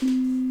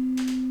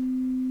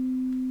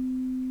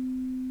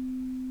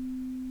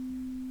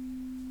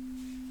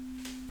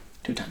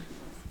Two time.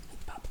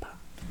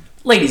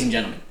 Ladies and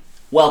gentlemen,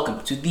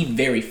 welcome to the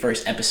very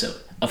first episode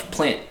of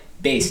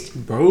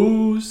Plant-Based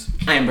Bros.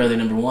 I am brother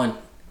number one.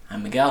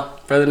 I'm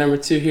Miguel. Brother number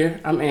two here.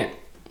 I'm Ant.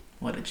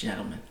 What a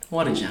gentleman.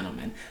 What a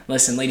gentleman.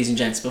 Listen, ladies and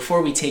gents,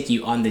 before we take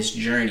you on this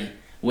journey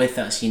with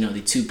us,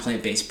 the two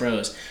plant-based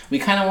bros, we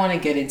kind of want to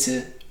get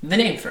into the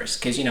name first.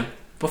 Because,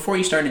 before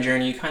you start a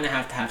journey, you kind of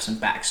have to have some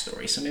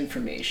backstory, some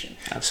information,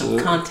 Absolutely.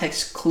 some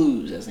context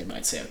clues, as they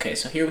might say. Okay,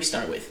 so here we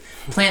start with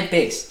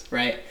plant-based,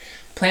 right?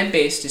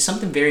 Plant-based is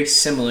something very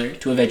similar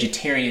to a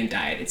vegetarian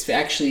diet. It's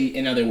actually,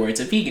 in other words,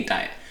 a vegan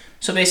diet.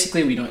 So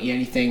basically, we don't eat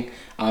anything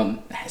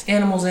that has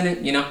animals in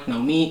it, no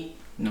meat,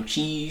 no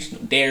cheese, no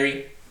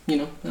dairy,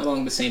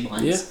 along the same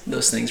lines. Yeah.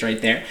 Those things right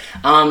there.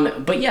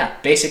 But yeah,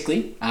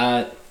 basically,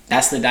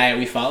 that's the diet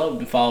we follow. We've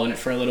been following it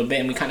for a little bit,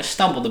 and we kind of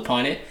stumbled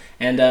upon it.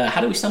 And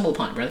how did we stumble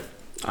upon it, brother?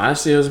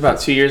 Honestly, it was about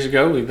 2 years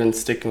ago. We've been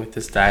sticking with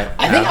this diet.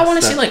 I think I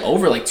want to say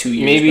over 2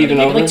 years. Maybe even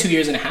over? Maybe 2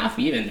 years and a half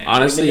even.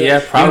 Honestly,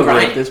 yeah,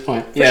 probably at this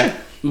point. Yeah.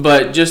 Sure.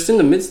 But just in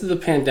the midst of the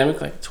pandemic,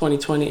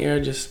 2020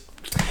 era, just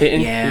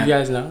hitting, Yeah. you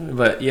guys know.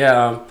 But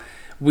yeah,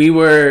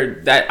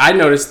 I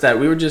noticed that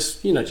we were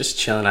just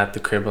chilling at the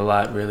crib a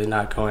lot, really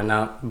not going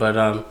out.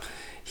 But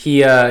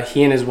he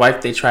and his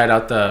wife, they tried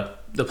out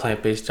the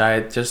plant-based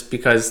diet just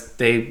because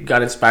they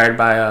got inspired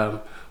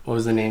by what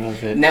was the name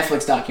of it?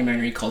 Netflix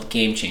documentary called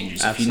Game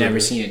Changers. Absolutely. If you've never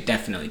seen it,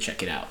 definitely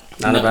check it out.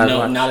 Not a bad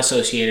one. Not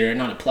associated or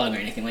not a plug or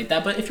anything like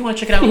that. But if you want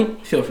to check it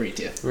out, feel free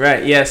to.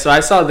 Right. Yeah. So I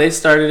saw they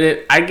started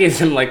it. I gave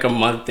them a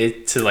month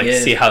to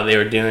see how they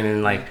were doing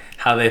and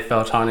how they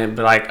felt on it.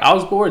 But I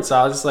was bored, so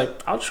I was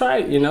just I'll try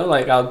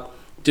it. I'll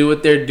do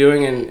what they're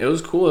doing, and it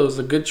was cool. It was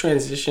a good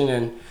transition,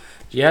 and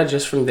yeah,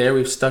 just from there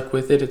we've stuck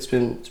with it. It's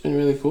been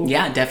really cool.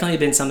 Yeah, definitely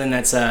been something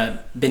that's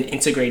been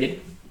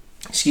integrated.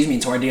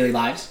 Into our daily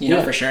lives,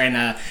 for sure. And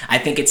I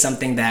think it's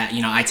something that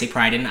I take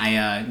pride in.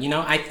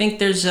 I think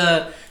there's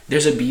a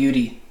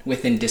beauty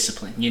within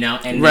discipline,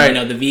 and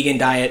right. The vegan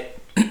diet,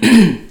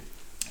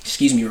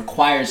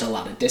 requires a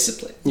lot of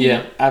discipline.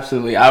 Yeah,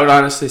 absolutely. I would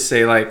honestly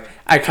say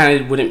I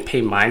kind of wouldn't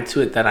pay mind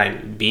to it that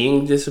I'm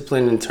being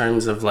disciplined in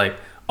terms of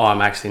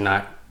I'm actually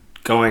not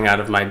going out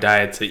of my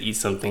diet to eat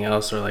something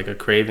else or a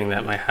craving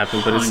that might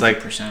happen. But it's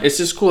 100%. It's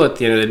just cool at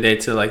the end of the day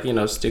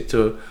to stick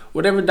to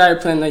whatever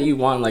diet plan that you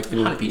want.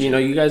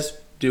 You guys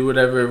do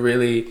whatever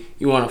really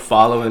you want to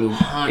follow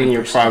in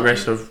your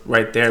progress of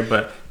right there.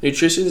 But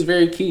nutrition is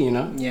very key,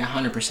 Yeah,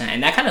 100%.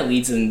 And that kind of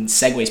leads and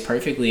segues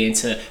perfectly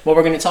into what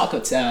we're going to talk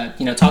about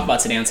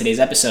today on today's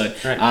episode.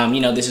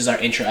 Right. This is our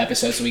intro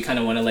episode, so we kind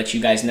of want to let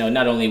you guys know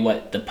not only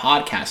what the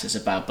podcast is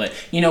about, but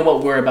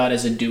what we're about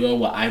as a duo,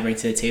 what I bring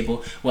to the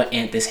table, what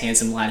Ant, this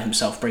handsome lad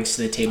himself, brings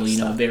to the table.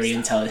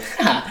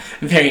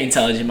 Very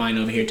intelligent mind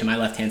over here to my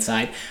left-hand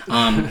side.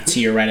 To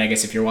your right, I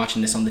guess, if you're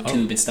watching this on the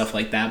tube and stuff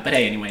like that. But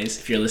hey, anyways,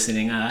 if you're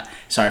listening,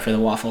 sorry for the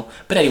waffle.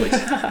 But anyways,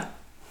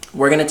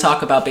 we're going to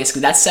talk about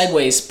basically that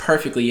segues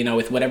perfectly,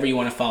 with whatever you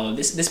want to follow.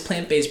 This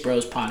Plant-Based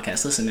Bros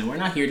podcast. Listen, man, we're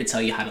not here to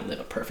tell you how to live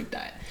a perfect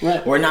diet.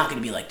 Right. We're not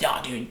going to be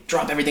dude,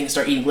 drop everything and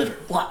start eating liver.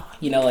 What?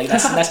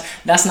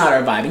 That's not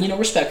our vibe. And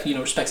respect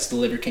to the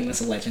Liver King.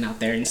 That's a legend out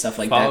there and stuff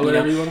like follow that.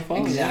 Whatever you want to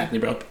follow. Exactly,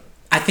 bro.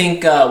 I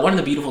think one of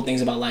the beautiful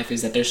things about life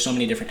is that there's so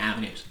many different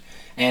avenues,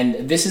 and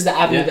this is the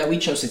avenue that we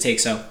chose to take.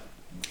 So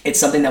it's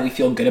something that we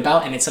feel good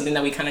about, and it's something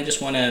that we kind of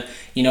just want to,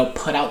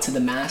 put out to the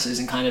masses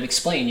and kind of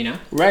explain,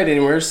 Right,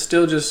 and we're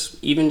still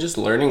just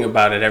learning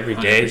about it every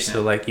day. 100%.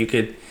 So you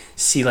could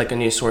see a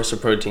new source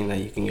of protein that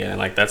you can get,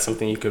 and that's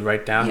something you could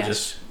write down, Yes.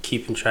 just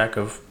keeping track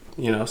of,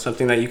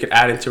 something that you could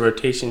add into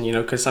rotation,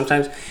 because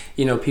sometimes,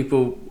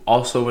 people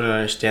also wouldn't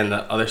understand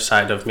the other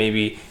side of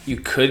maybe you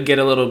could get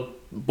a little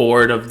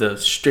bored of the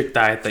strict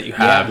diet that you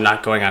have,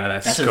 not going out of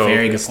that That's scope a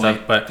very and good stuff.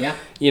 point. But Yeah.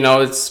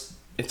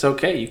 it's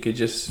okay. You could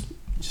just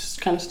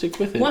kind of stick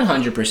with it.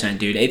 100%,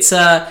 dude. It's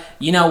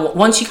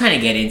once you kind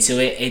of get into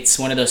it, it's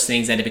one of those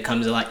things that it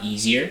becomes a lot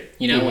easier.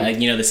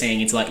 The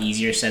saying, it's a lot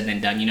easier said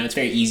than done. It's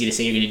very easy to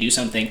say you're going to do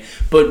something,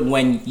 but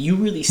when you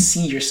really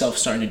see yourself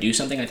starting to do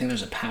something, I think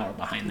there's a power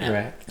behind that.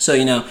 Right. So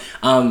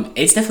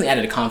it's definitely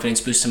added a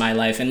confidence boost to my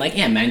life. And like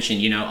Ann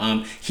mentioned,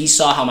 he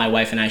saw how my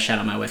wife and I, shout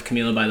out my wife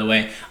Camila, by the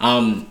way.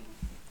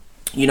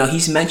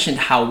 He's mentioned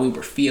how we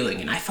were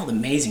feeling, and I felt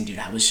amazing, dude.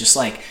 I was just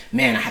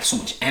man, I have so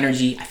much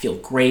energy. I feel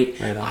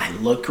great. Right on. I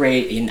look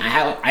great, and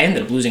I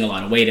ended up losing a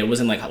lot of weight. It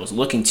wasn't I was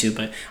looking to,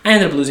 but I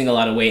ended up losing a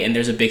lot of weight, and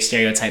there's a big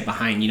stereotype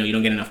behind, you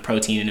don't get enough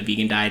protein in a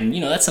vegan diet, and,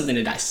 that's something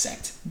to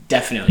dissect,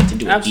 definitely, to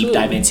do a deep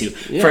dive into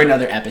for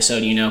another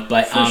episode,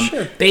 But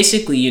sure.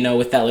 basically,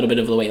 with that little bit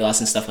of the weight loss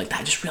and stuff like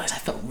that, I just realized I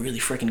felt really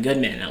freaking good,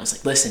 man. And I was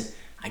like, listen,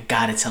 I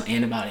gotta tell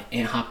Ant about it.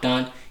 Ant hopped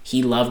on.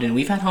 He loved it. And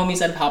we've had homies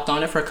that have hopped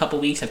on it for a couple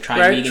weeks, have tried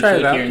vegan food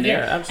here and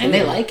there, and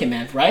they like it,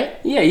 man. Right?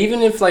 Yeah,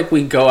 even if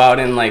we go out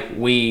and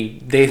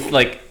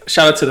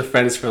shout out to the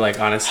friends for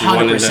honestly 100%.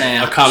 wanting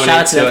to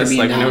accommodate to us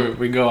whenever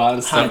we go out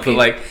and stuff. 100%.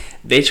 But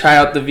they try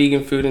out the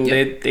vegan food and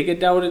they get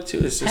down with it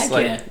too. It's just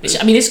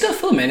it's good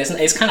food, man.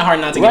 It's kind of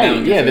hard not to get down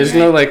with yeah, food, there's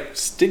right? no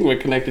stigma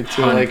connected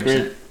to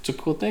it. it's a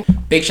cool thing.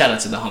 Big shout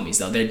out to the homies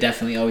though. They're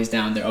definitely always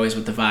down. They're always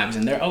with the vibes,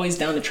 and they're always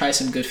down to try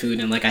some good food.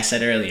 And like I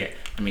said earlier,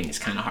 I mean, it's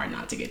kind of hard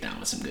not to get down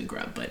with some good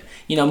grub. But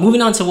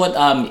moving on to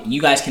what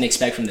you guys can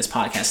expect from this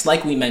podcast.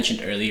 Like we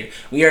mentioned earlier,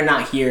 we are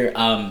not here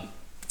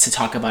to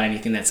talk about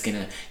anything that's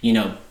gonna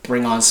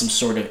bring on some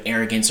sort of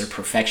arrogance or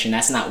perfection.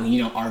 That's not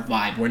our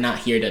vibe. We're not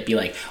here to be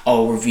like,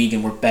 oh, we're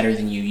vegan, we're better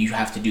than you, you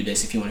have to do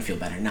this if you want to feel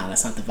better. No,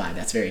 that's not the vibe.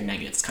 That's very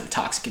negative. It's kind of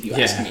toxic if you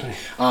ask me.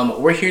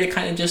 We're here to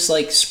kind of just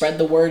like spread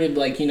the word of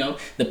like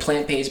the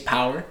plant-based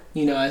power,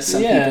 as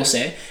some people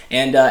say,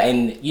 and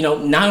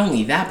not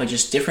only that, but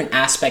just different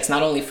aspects,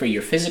 not only for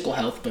your physical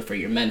health but for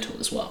your mental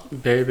as well.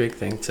 Very big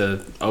thing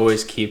to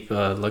always keep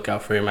a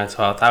lookout for your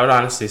mental health. I would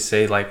honestly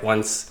say, like,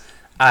 once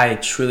I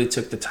truly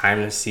took the time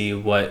to see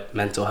what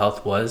mental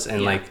health was,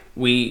 and like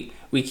we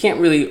can't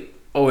really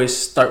always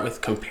start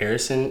with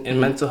comparison in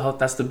mental health.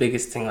 That's the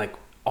biggest thing. Like,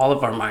 all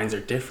of our minds are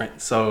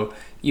different, so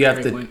you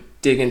have to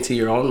dig into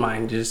your own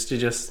mind just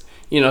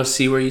to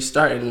see where you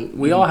start. And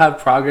we all have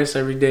progress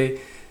every day,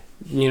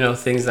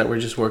 things that we're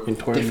just working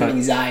towards. Different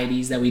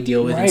anxieties that we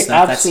deal with and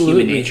stuff. Absolutely. That's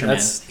human nature, man.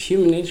 That's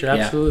human nature,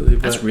 absolutely.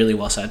 That's really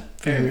well said.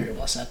 Very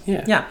well said.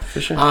 Yeah,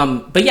 for sure.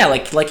 But yeah,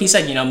 like you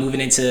said,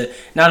 moving into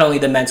not only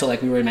the mental,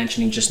 like we were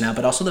mentioning just now,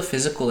 but also the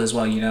physical as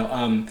well.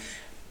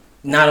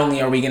 Not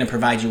only are we going to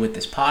provide you with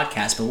this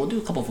podcast, but we'll do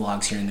a couple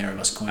vlogs here and there of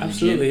us going to the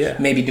gym. Yeah.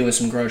 Maybe doing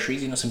some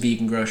groceries, some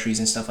vegan groceries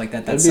and stuff like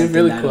that. That'd be a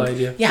really cool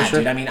idea. Yeah,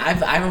 dude. I mean,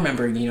 I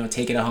remember,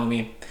 taking a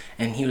homie,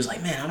 and he was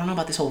like, man, I don't know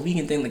about this whole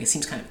vegan thing. Like, it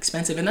seems kind of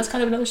expensive. And that's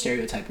kind of another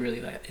stereotype,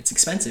 really. Like, it's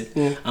expensive.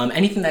 Yeah.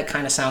 Anything that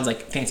kind of sounds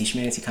like fancy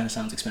schmancy kind of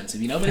sounds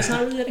expensive, but it's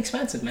not really that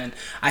expensive, man.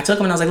 I took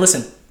him and I was like,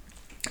 listen,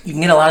 you can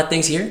get a lot of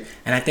things here,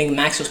 and I think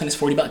max will spend is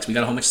 $40. We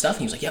got a whole bunch of stuff.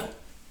 And he was like, yo,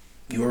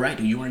 you were right,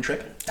 dude. You weren't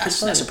tripping.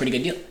 That's a pretty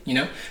good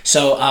deal,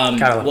 So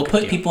we'll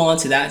put people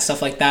onto that and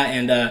stuff like that.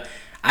 And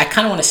I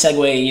kind of want to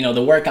segue,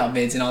 the workout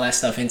vids and all that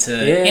stuff into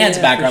Ant's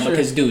background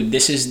because, dude,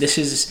 this is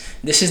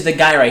the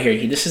guy right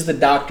here. This is the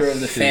doctor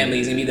of the family.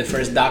 He's gonna be the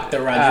first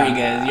Dr.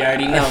 Rodriguez. You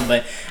already know,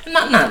 but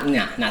not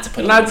to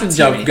put not to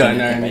jump gun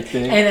or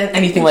anything, and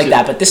anything like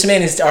that. But this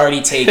man is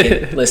already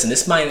taken. Listen,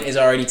 this man is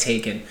already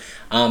taken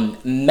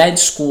med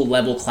school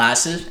level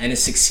classes and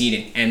is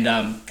succeeding. And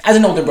as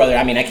an older brother,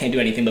 I mean, I can't do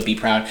anything but be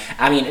proud.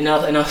 I mean, and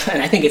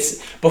I think it's,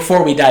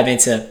 before we dive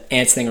into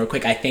Ant's thing real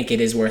quick, I think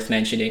it is worth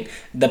mentioning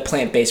the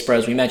plant-based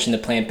bros. We mentioned the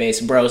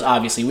plant-based bros.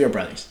 Obviously, we are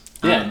brothers.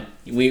 Yeah.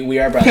 We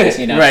are brothers,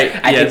 Right.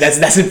 I think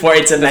that's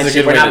important to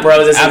mention. We're not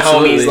bros as in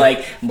homies.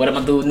 Like, what am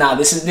I doing? Nah,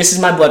 this is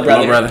my blood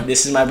brother.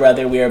 This is my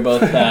brother. We are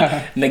both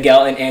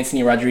Miguel and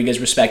Anthony Rodriguez,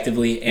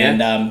 respectively. And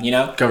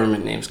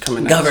government names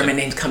coming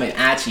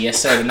at you.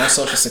 Yes, sir. No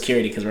social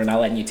security because we're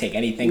not letting you take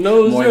anything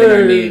more than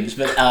our names.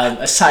 But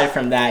aside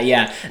from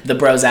that, the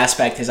bros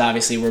aspect is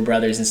obviously we're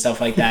brothers and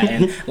stuff like that.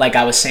 And like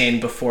I was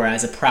saying before,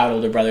 as a proud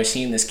older brother,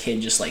 seeing this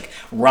kid just like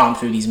romp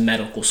through these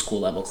medical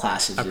school level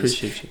classes. I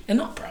appreciate you. And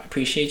no, bro, I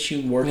appreciate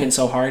you working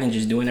so hard and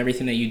just doing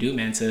everything that you do,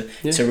 man, to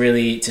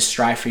really to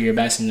strive for your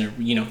best and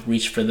to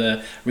reach for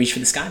the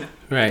sky, man.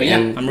 Right. But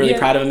I'm really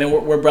proud of him, and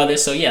we're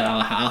brothers. So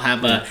I'll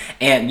have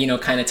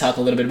Ant kind of talk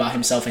a little bit about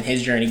himself and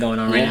his journey going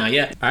on right now.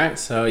 Yeah. All right.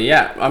 So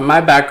my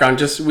background,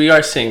 we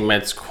are seeing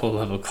med school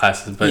level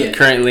classes, but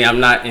currently I'm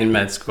not in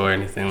med school or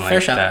anything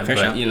like that. Fair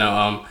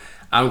shot.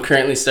 I'm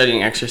currently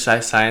studying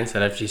exercise science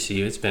at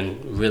FGCU. It's been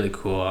really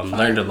cool.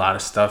 Learned a lot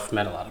of stuff,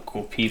 met a lot of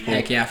cool people.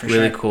 Heck yeah, for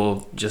really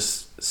cool,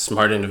 just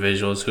smart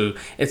individuals who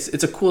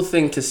it's a cool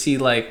thing to see,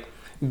 like,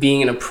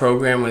 being in a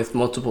program with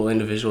multiple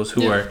individuals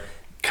who are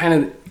kind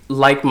of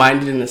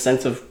like-minded in the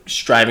sense of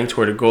striving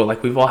toward a goal.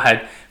 Like, we've all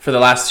had, for the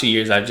last 2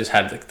 years, I've just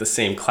had like the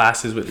same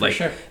classes with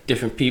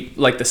different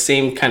people, like the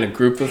same kind of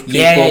group of people.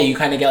 Yeah, you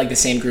kind of get like the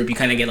same group. You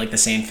kind of get like the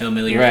same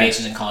familiar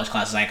faces in college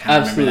classes. I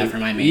kind of remember that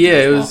from my major.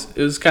 Yeah,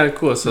 it was kind of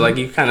cool. So like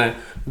you kind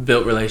of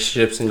built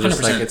relationships and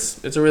just 100%. Like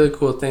it's a really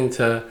cool thing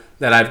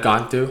that I've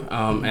gone through.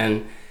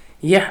 And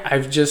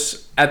I've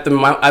just at the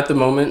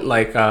moment,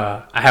 like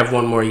I have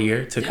one more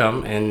year to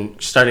come,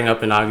 and starting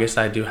up in August,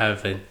 I do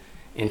have an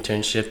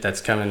internship that's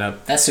coming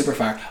up. That's super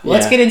fire. Well,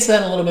 let's get into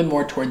that a little bit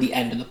more toward the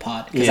end of the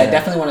pod, because I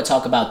definitely want to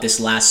talk about this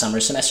last summer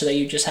semester that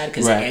you just had,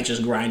 because Ant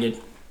just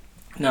grinded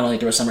not only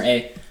through a summer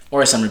A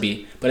or a summer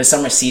B, but a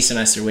summer C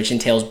semester, which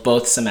entails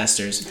both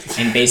semesters.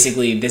 And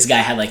basically, this guy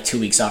had like 2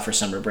 weeks off for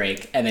summer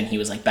break, and then he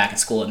was like back at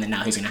school, and then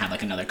now he's gonna have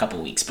like another couple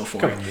weeks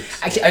before.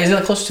 Actually, is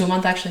it closer to a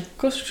month? Actually,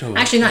 closer to a month.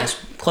 Actually,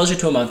 nice. Closer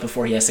to a month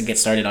before he has to get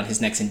started on his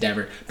next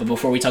endeavor. But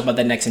before we talk about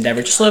that next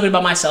endeavor, just a little bit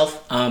about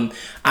myself.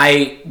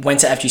 I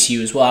went to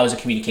FGCU as well. I was a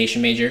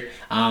communication major.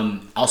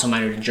 Also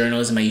minored in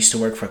journalism. I used to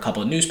work for a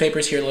couple of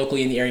newspapers here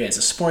locally in the area as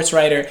a sports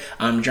writer.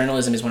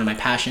 Journalism is one of my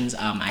passions.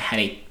 I had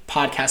a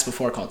podcast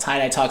before called Tie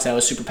Dye Talks that I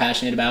was super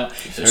passionate about.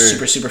 It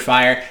was super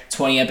fire.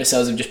 20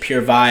 episodes of just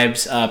pure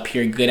vibes,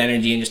 pure good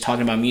energy, and just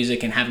talking about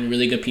music and having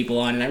really good people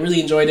on, and I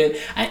really enjoyed it.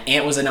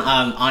 Ant was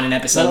on an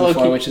episode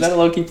before, which is that a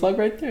low-key plug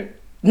right there.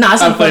 No,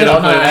 it's not funny at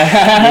all.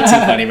 You're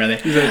too funny, brother.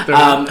 But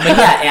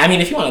I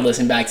mean, if you want to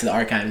listen back to the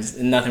archives,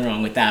 nothing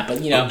wrong with that.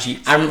 But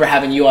I remember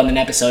having you on an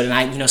episode, and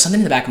I something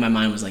in the back of my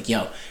mind was like,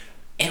 yo,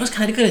 and was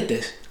kind of good at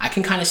this. I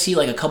can kind of see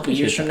like a couple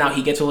years from now,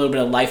 he gets a little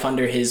bit of life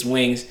under his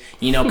wings,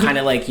 you know, kind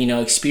of like, you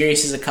know,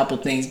 experiences a couple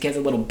things, gets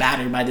a little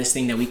battered by this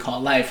thing that we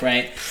call life,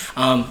 right?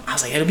 I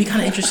was like, it'll be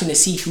kind of interesting to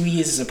see who he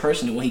is as a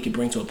person and what he could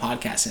bring to a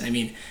podcast. And I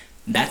mean,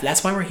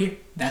 that's why we're here.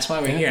 That's why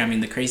we're here. I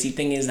mean, the crazy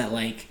thing is that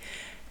like,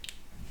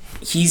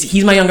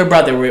 he's my younger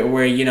brother.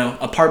 We're, you know,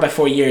 apart by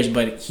 4 years,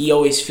 but he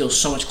always feels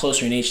so much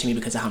closer in age to me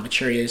because of how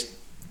mature he is,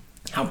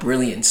 how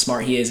brilliant and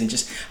smart he is, and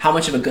just how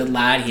much of a good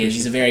lad he is.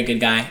 He's a very good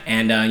guy,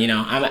 and you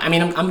know,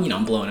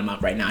 I'm blowing him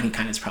up right now. He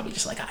kind of is probably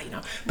just like, you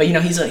know, but you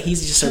know, he's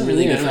just a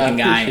really good fucking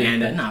guy,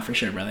 and nah, for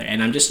sure, brother.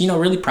 And I'm just, you know,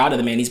 really proud of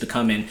the man he's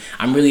become, and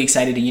I'm really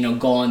excited to, you know,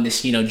 go on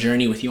this, you know,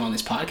 journey with you on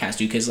this podcast,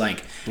 dude. Because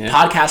like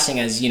podcasting,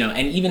 as you know,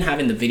 and even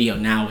having the video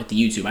now with the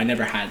YouTube, I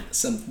never had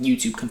some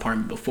YouTube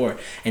compartment before,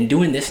 and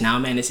doing this now,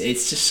 man, it's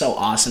just so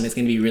awesome. It's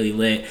gonna be really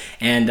lit,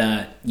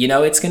 and you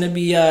know, it's gonna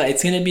be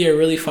a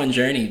really fun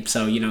journey.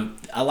 So you know,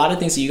 a lot of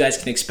things that you guys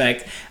can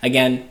expect.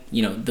 Again,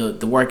 you know,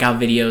 the workout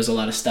videos, a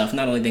lot of stuff,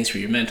 not only things for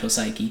your mental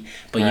psyche,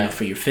 but you know,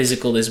 for your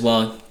physical as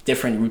well,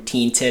 different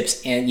routine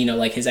tips, and you know,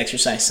 like his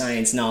exercise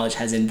science knowledge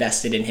has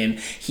invested in him.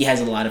 He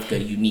has a lot of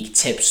good unique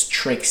tips,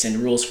 tricks, and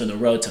rules for the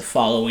road to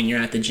follow when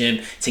you're at the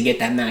gym to get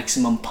that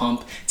maximum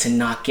pump, to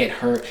not get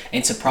hurt,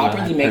 and to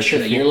properly make sure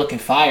that you're looking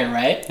fire,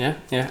 right? Yeah,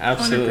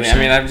 absolutely. 100%. I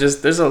mean,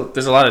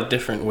 there's a lot of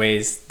different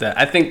ways that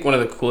I think one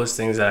of the coolest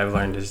things that I've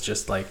learned is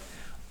just like,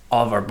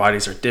 all of our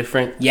bodies are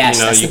different. Yes,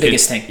 you know, that's the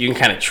biggest thing. You can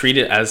kind of treat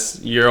it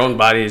as your own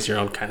body is your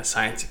own kind of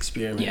science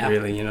experiment,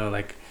 really, you know,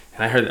 like,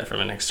 and I heard that from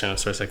an external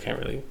source. I can't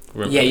really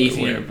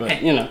remember where, but,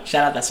 hey, you know.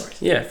 Shout out that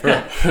source. Yeah,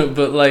 for real.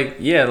 But, like,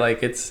 yeah,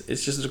 like, it's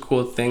just a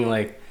cool thing,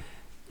 like,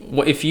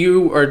 if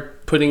you are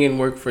putting in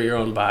work for your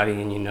own body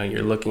and, you know,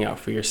 you're looking out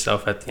for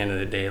yourself at the end of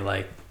the day,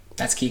 like,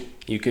 that's key.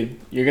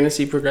 You're gonna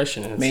see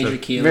progression. And it's major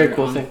key. Very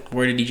cool thing.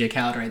 Word of DJ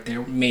Khaled right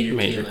there. Major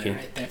key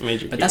right there.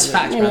 Major but key. That's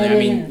facts, brother. I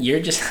mean,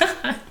 you're just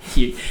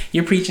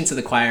you're preaching to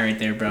the choir right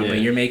there, bro. Yeah. But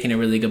you're making a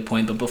really good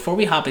point. But before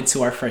we hop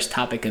into our first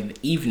topic of the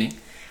evening,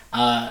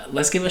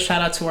 let's give a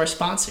shout out to our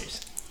sponsors.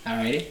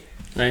 Alrighty.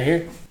 Right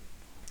here.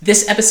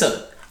 This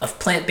episode of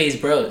Plant Based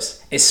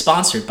Bros is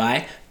sponsored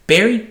by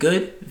Very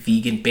Good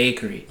Vegan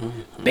Bakery.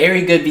 Mm-hmm.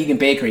 Very Good Vegan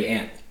Bakery,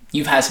 and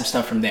you've had some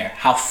stuff from there.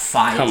 How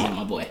fire is it,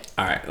 my boy?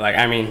 All right, like,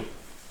 I mean,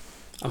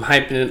 I'm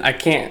hyping it. I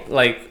can't,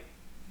 like,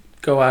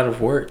 go out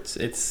of words.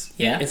 It's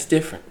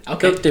different.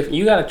 Okay. It's different.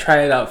 You got to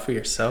try it out for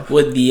yourself.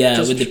 Would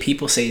the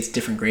people say it's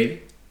different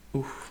gravy?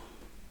 Oof.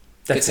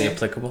 That's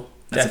applicable.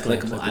 That's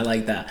applicable. I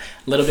like that.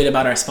 A little bit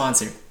about our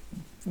sponsor.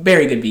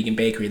 Very Good Vegan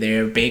Bakery.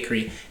 They're a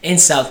bakery in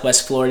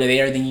Southwest Florida. They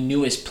are the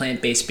newest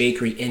plant-based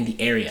bakery in the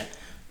area.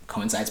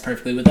 Coincides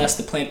perfectly with us,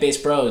 the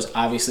Plant-Based Bros.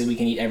 Obviously, we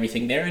can eat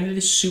everything there, and it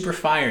is super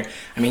fire.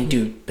 I mean,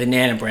 dude,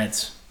 banana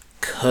breads,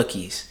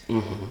 cookies,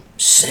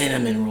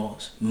 cinnamon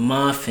rolls,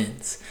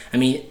 muffins. I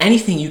mean,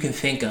 anything you can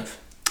think of.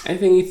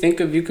 Anything you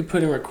think of, you could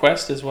put in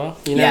request as well.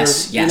 You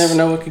never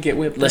know what could get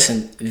whipped.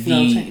 Listen,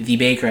 the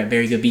baker at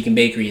Very Good Vegan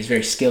Bakery is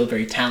very skilled,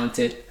 very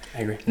talented.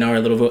 I agree. Know her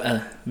a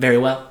little very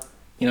well.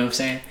 You know what I'm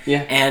saying?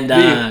 Yeah. And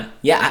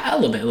a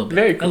little bit.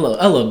 Very cool.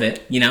 A little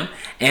bit, you know.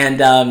 And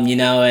you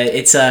know,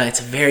 it's a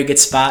very good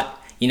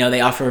spot. You know,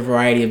 they offer a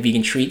variety of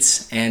vegan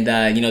treats, and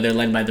you know, they're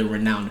led by the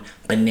renowned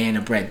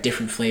banana bread,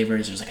 different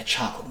flavors. There's like a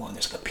chocolate one,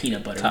 there's like a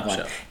peanut butter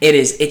one.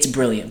 It's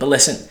brilliant. But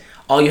listen,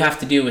 all you have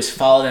to do is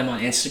follow them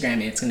on Instagram,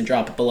 and it's gonna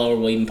drop it below, or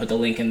we'll even put the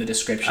link in the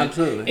description.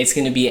 Absolutely. It's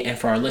gonna be, and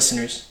for our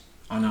listeners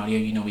on audio,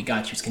 you know we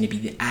got you. It's gonna be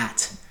the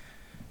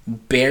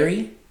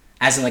 @berry,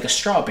 as in like a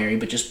strawberry,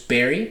 but just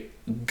Berry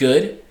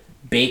Good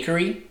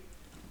Bakery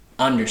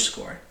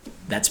 _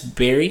 That's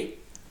Very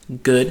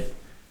Good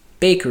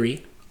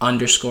Bakery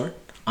 _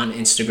 on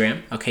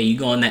Instagram. Okay, you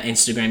go on that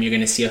Instagram, you're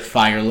gonna see a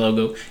fire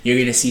logo, you're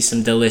gonna see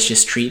some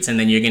delicious treats, and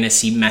then you're gonna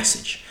see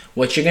message.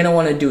 What you're gonna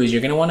want to do is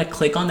you're gonna want to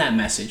click on that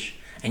message,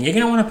 and you're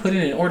gonna want to put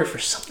in an order for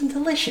something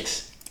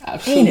delicious.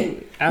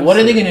 Absolutely. What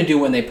are they gonna do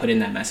when they put in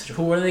that message?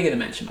 What are they gonna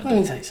mention? Let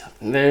me tell you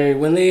something.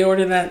 When they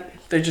order that,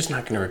 they're just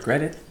not gonna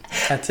regret it.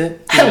 That's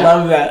it. I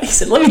love that. He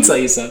said, "Let me tell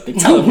you something."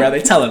 Tell him,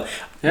 brother. Tell him.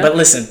 Yeah. But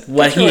listen,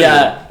 what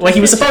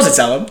he was supposed to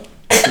tell him.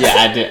 Yeah,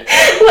 I did.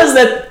 Was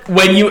that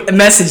when you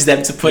message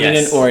them to put in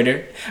an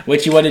order,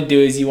 what you want to do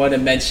is you want to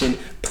mention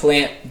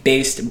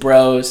Plant-Based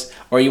Bros,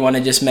 or you want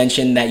to just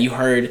mention that you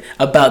heard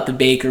about the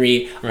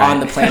bakery on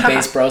the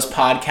Plant-Based Bros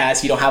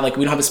podcast. We don't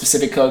have a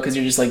specific code because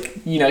you're just like,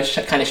 you know,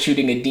 kind of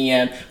shooting a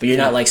DM, but you're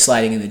not like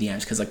sliding in the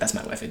DMs because like that's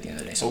my wife at the end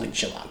of the day. So like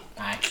chill out.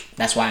 All right,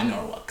 that's why I know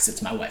her well, because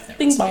it's my wife that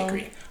runs the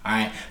bakery. All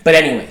right, but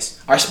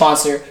anyways, our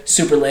sponsor,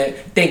 super lit.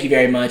 Thank you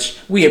very much.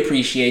 We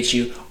appreciate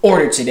you.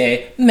 Order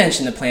today.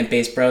 Mention the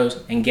Plant-Based Bros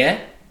and get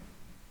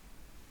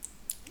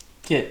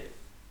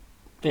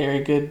Very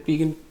Good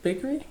Vegan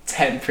Bakery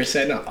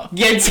 10% off.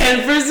 Get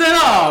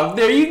 10% off.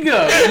 There you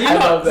go. I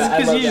love that.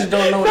 Because you just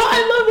don't know. No,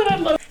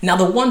 I love it. Now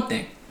the one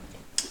thing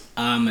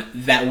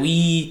that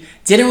we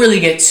didn't really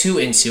get too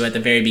into at the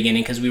very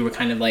beginning because we were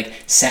kind of like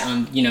set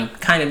on,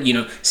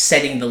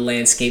 setting the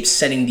landscape,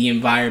 setting the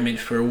environment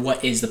for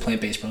what is the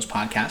Plant-Based Bros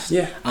podcast.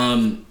 Yeah.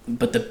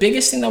 But the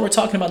biggest thing that we're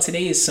talking about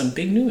today is some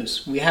big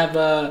news. We have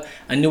a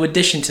new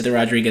addition to the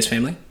Rodriguez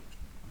family.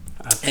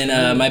 Absolutely.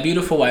 And my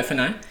beautiful wife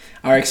and I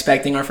are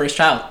expecting our first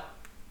child.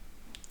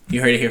 You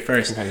heard it here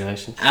first.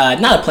 Congratulations.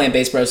 Not a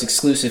Plant-Based Bros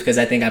exclusive because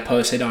I think I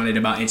posted on it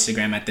about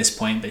Instagram at this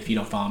point. But if you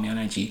don't follow me on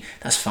IG,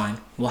 that's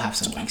fine. We'll have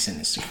some links in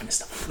Instagram and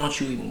stuff.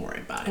 Don't you even worry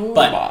about it.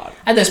 But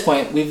at this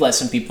point, we've let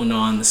some people know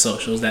on the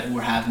socials that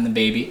we're having the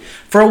baby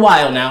for a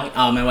while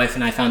now. My wife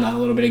and I found out a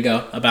little bit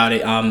ago about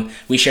it.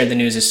 We shared the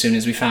news as soon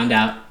as we found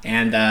out,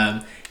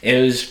 and it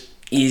was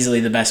easily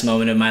the best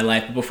moment of my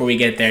life. But before we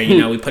get there,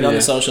 we put it on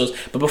the socials.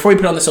 But before we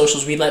put it on the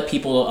socials, we let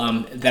people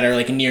that are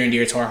like near and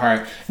dear to our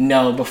heart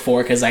know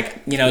before, because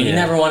you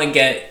never want to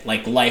get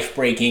like life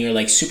breaking or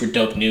like super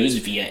dope news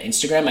via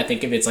Instagram. I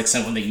think if it's like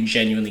someone that you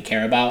genuinely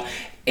care about,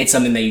 it's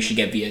something that you should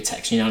get via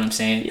text. You know what I'm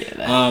saying? Yeah,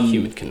 that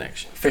human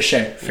connection. For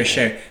sure.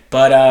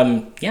 But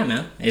yeah,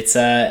 man, it's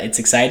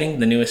exciting.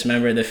 The newest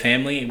member of the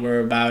family.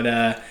 We're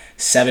about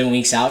 7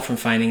 weeks out from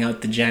finding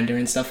out the gender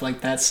and stuff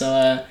like that.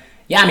 So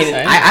yeah, I mean,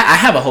 I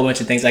have a whole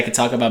bunch of things I could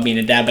talk about being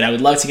a dad, but I would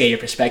love to get your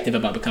perspective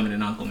about becoming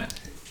an uncle, man.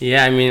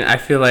 Yeah, I mean, I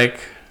feel like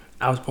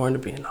I was born to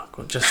be an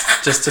uncle,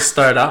 just to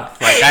start off.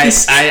 Like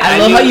I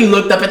love how you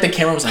looked up at the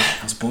camera and was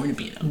like, I was born to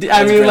be an uncle.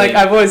 I mean, like,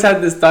 I've always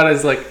had this thought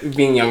as, like,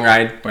 being younger,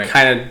 I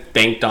kind of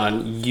banked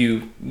on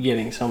you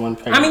getting someone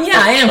pregnant. I mean, yeah,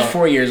 I am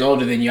 4 years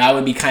older than you. I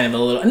would be kind of a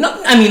little...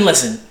 No, I mean,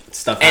 listen.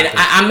 Stuff and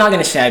I'm not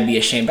going to say I'd be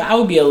ashamed, but I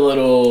would be a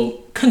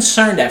little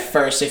concerned at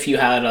first if you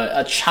had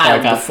a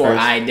child before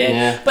I did.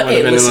 Yeah, but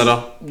hey, listen,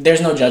 there's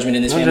no judgment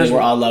in this family.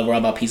 We're all love. We're all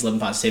about peace, love,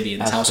 and positivity in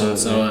this household.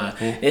 So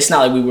it's not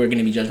like we were going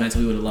to be judgmental.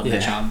 We would have loved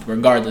that child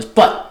regardless.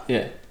 But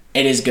it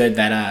is good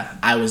that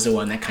I was the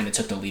one that kind of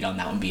took the lead on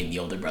that one, being the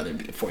older brother,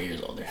 being 4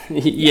 years older.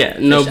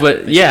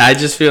 I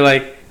just feel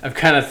like I've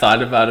kind of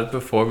thought about it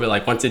before, but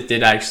like once it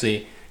did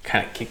actually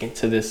kind of kick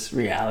into this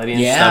reality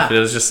and stuff, it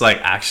was just like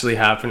actually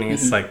happening. Mm-hmm.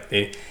 It's like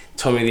they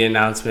told me the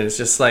announcement. It's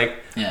just like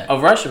a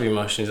rush of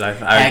emotions.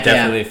 I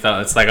definitely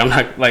felt. It's like I'm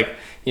not like,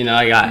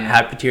 I got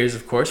happy tears,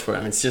 of course, for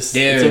him. It's just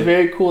it's a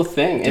very cool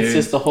thing. It's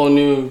just a whole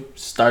new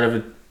start of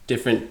a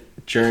different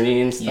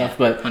journey and stuff.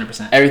 But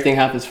 100%. Everything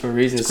happens for a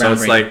reason. So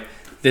it's like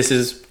this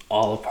is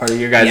all a part of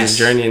your guys'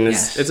 journey, and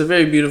it's a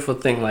very beautiful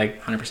thing.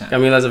 Like 100%.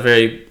 Camila's a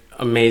very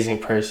amazing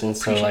person.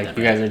 So appreciate like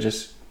you guys are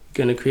just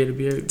gonna create a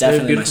beautiful,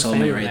 definitely my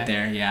soulmate right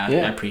there. Yeah,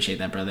 I appreciate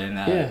that, brother.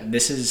 And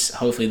this is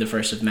hopefully the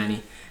first of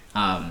many.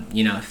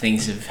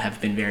 Things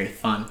have been very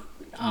fun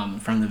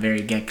from the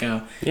very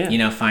get-go.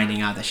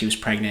 Finding out that she was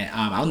pregnant,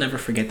 I'll never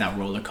forget that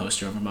roller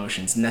coaster of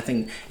emotions.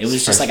 It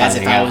was just like as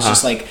if I was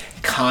just like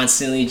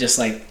constantly just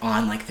like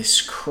on like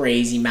this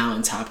crazy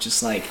mountaintop,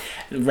 just like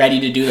ready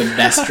to do the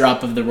best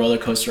drop of the roller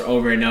coaster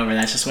over and over.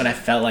 That's just what I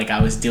felt like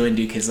I was doing,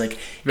 dude, because like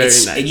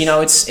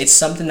it's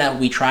something that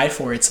we tried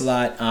for. It's a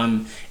lot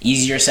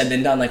easier said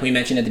than done, like we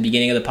mentioned at the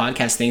beginning of the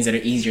podcast, things that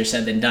are easier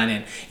said than done.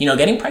 And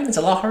getting pregnant's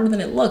a lot harder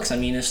than it looks. I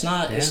mean, it's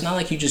not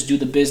like you just do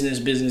the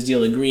business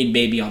deal, agreed,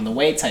 baby on the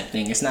way type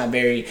thing. It's not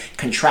very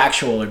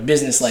contractual or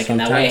business like in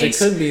that way. It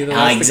could be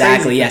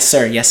exactly. Yes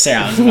sir.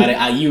 I was about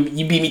it.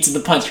 You beat me to the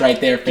punch right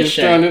there for just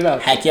sure. Throwing it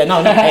up. Heck yeah,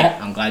 no, hey,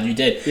 I'm glad you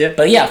did.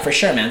 But yeah, for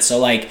sure, man. So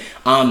like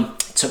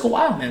it took a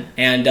while, man,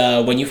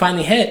 and when you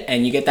finally hit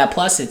and you get that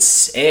plus,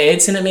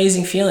 it's an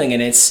amazing feeling,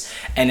 and it's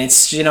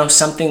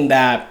something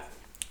that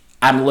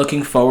I'm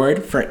looking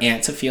forward for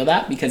Ant to feel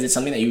that, because it's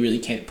something that you really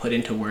can't put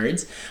into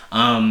words.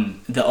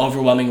 The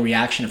overwhelming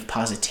reaction of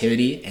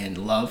positivity and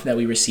love that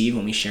we received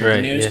when we shared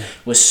the news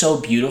was so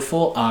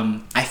beautiful.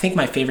 I think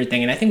my favorite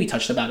thing, and I think we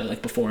touched about it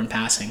like before in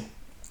passing,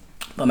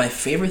 but my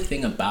favorite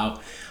thing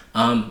about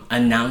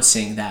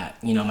announcing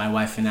that my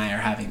wife and I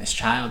are having this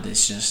child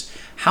is just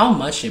how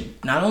much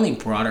it not only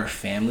brought our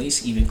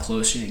families even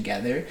closer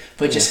together,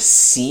 but just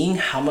seeing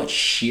how much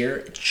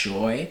sheer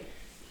joy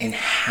and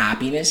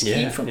happiness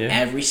came from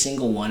every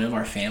single one of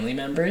our family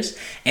members,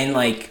 and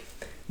like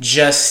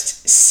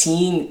just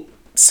seeing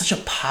such a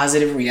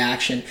positive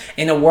reaction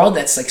in a world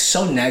that's like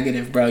so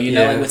negative, bro,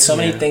 like with so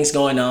many things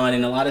going on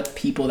and a lot of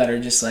people that are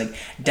just like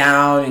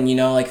down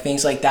and like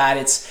things like that.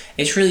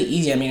 It's really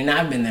easy. I mean, and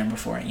I've been there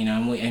before,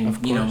 and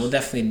we'll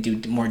definitely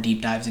do more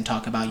deep dives and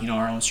talk about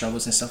our own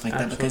struggles and stuff like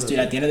that, because dude,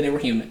 at the end of the day, we're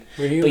human.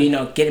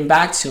 But getting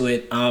back to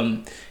it,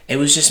 it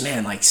was just,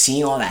 man, like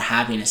seeing all that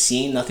happiness,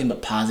 seeing nothing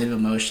but positive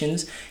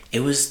emotions. It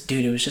was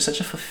just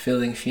such a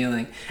fulfilling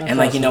feeling. That's and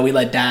awesome. We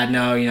let dad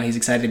know, he's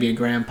excited to be a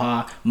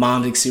grandpa.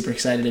 Mom's like super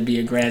excited to be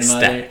a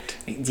grandmother.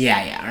 Ecstatic.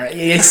 Yeah.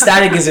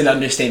 Ecstatic is an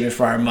understatement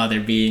for our mother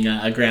being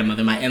a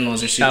grandmother. My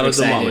in-laws are super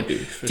excited. Shout out to Mama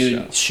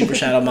Duke, dude. Super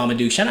shout out Mama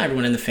Duke. Shout out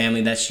everyone in the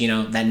family that's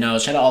that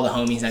knows. Shout out all the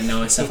homies that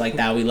know and stuff like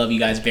that. We love you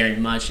guys very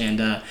much,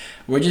 and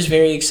we're just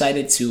very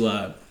excited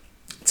to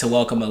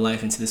welcome a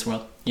life into this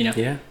world. You know,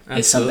 Yeah,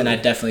 it's something I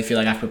definitely feel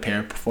like I've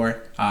prepared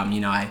for. You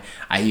know, I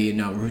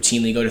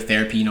routinely go to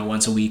therapy,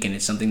 once a week, and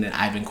it's something that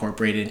I've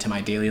incorporated into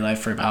my daily life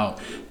for about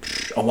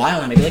a while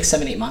now, maybe like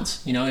 7-8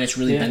 months. And it's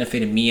really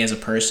benefited me as a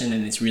person,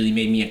 and it's really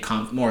made me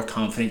a more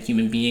confident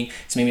human being.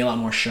 It's made me a lot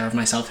more sure of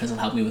myself. It's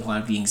helped me with a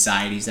lot of the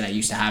anxieties that I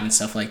used to have and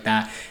stuff like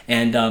that.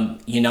 And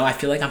I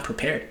feel like I'm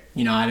prepared.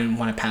 I didn't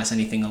want to pass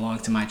anything along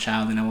to my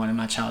child, and I wanted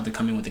my child to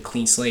come in with a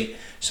clean slate.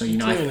 So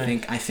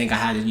I think I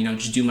had to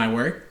just do my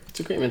work. It's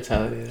a great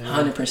mentality.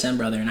 100%,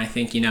 brother. And I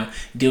think,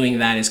 doing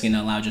that is going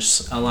to allow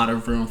just a lot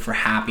of room for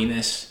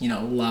happiness,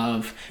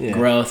 love,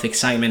 growth,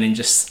 excitement, and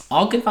just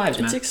all good vibes,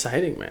 man. It's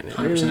exciting, man. It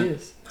 100%. Really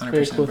is. 100%,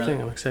 very cool brother.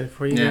 thing. I'm excited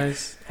for you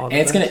guys. And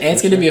it's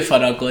gonna be a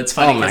fun uncle. It's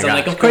funny because I'm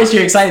like, of course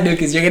you're excited, dude,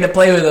 because you're gonna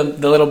play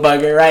with the little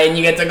bugger, right? And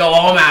you get to go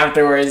home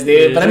afterwards,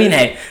 dude. Yeah. But I mean,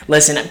 hey,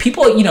 listen,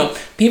 people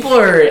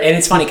are, and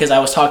it's funny because I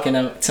was talking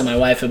to my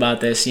wife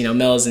about this,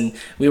 Mills, and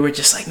we were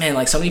just like, man,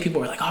 like so many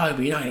people were like, oh,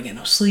 but you're not gonna get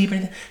no sleep or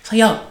anything. It's like,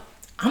 yo,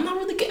 I'm not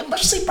really getting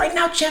much sleep right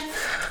now, Jeff.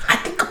 I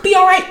think I'll be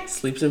all right.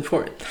 Sleep's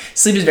important.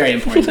 Sleep is very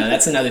important, though.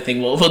 That's another thing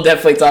we'll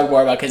definitely talk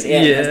more about because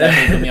has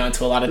definitely put me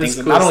onto a lot of things,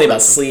 cool not only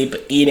about sleep,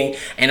 but eating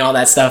and all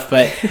that stuff.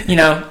 But,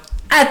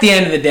 at the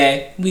end of the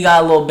day, we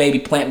got a little baby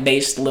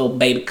plant-based, little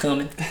baby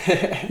coming.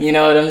 You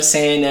know what I'm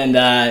saying? And,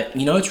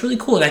 it's really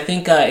cool. And I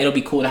think it'll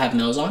be cool to have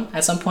Mills on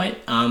at some point.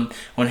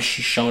 When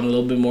she's showing a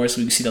little bit more so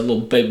we can see that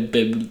little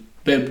baby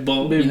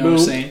bump, you know what I'm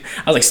saying?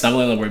 I was like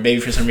stumbling on the word baby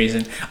for some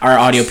reason. Our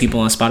audio people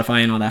on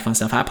Spotify and all that fun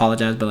stuff, I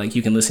apologize, but like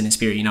you can listen in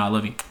spirit, I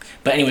love you.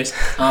 But anyways,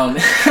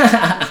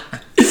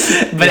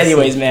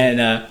 man,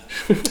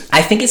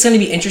 I think it's going to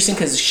be interesting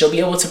because she'll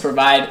be able to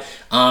provide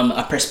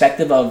a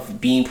perspective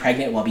of being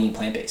pregnant while being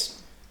plant-based.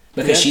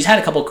 Because she's had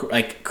a couple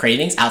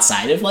cravings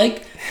outside of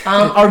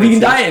our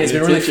vegan diet, and it's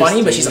been really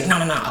funny. But she's like, no,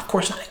 of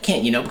course not, I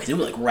can't, because it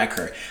would wreck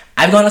her.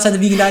 I've gone outside the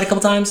vegan diet a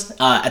couple times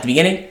at the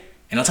beginning,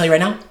 and I'll tell you right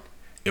now,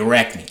 it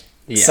wrecked me.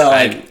 Yeah, so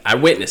I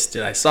witnessed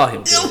it. I saw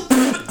him do it.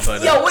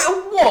 But,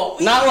 whoa!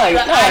 Not like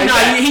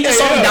he just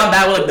saw me down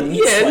bad with the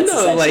meat sweats.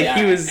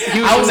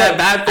 He was that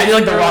bad. I feel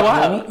like the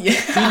Rock.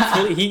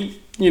 Yeah,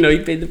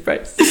 he paid the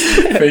price.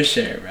 For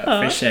sure,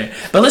 bro. For sure.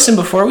 But listen,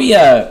 before we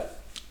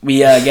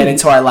get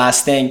into our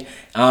last thing,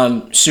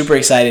 super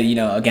excited,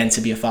 again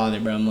to be a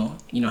father, bro.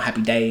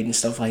 Happy day and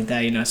stuff like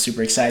that.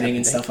 Super exciting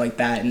and stuff like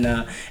that.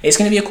 And it's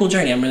gonna be a cool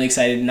journey. I'm really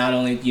excited, not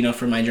only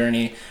for my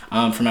journey,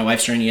 for my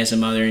wife's journey as a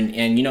mother,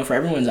 and for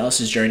everyone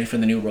else's journey for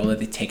the new role that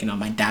they've taken on.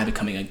 My dad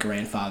becoming a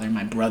grandfather,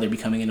 my brother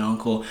becoming an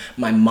uncle,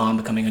 my mom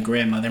becoming a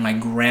grandmother, my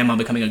grandma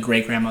becoming a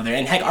great grandmother,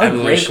 and heck, our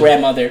great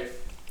grandmother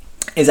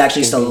is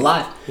actually still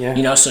alive.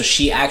 Yeah. So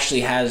she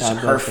actually has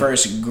her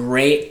first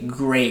great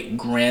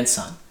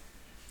grandson.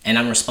 And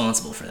I'm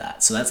responsible for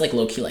that. So that's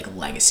low-key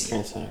legacy.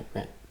 Grandson or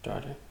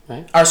granddaughter,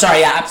 right? Oh,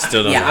 sorry, yeah.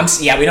 Still don't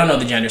know. We don't know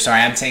the gender.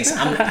 Sorry, I'm saying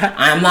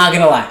I'm not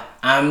gonna lie.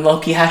 I'm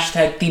low-key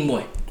 #team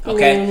boy.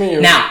 Okay?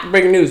 Now,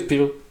 breaking news,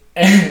 people.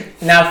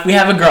 Now, if we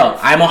have a girl,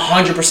 I'm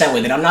 100%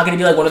 with it. I'm not gonna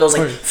be like one of those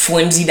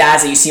flimsy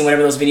dads that you see in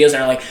whatever those videos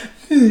that are like,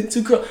 it's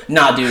a girl.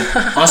 Nah, dude.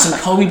 On some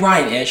Kobe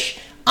Bryant-ish,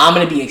 I'm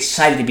gonna be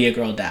excited to be a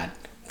girl dad.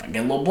 If I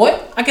get a little boy,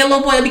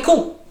 that'd be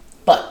cool.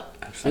 But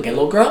if I get a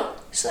little girl,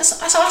 so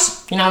that's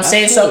awesome. You know what I'm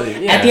saying? So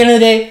at the end of the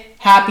day,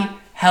 happy,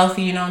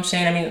 healthy, you know what I'm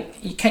saying? I mean,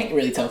 you can't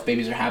really tell if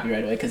babies are happy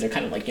right away because they're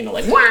kind of when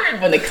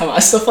they come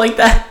out, stuff like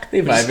that.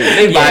 They vibing.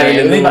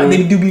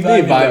 They do be vibing.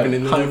 They vibing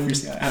in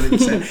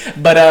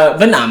 100%.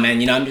 But nah,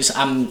 man,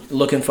 I'm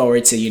looking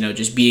forward to,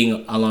 just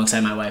being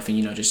alongside my wife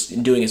and,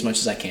 just doing as much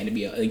as I can to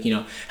be,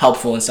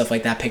 helpful and stuff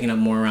like that, picking up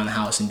more around the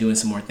house and doing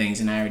some more things.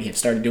 And I already have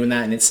started doing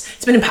that. And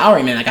it's been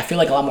empowering, man. I feel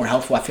a lot more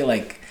helpful. I feel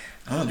like,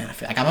 oh man, I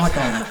feel like I'm on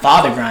that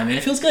father grind, man.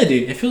 It feels good,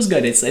 dude. It feels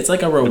good. It's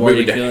like a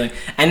rewarding feeling,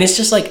 and it's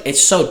just it's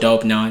so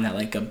dope knowing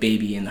that a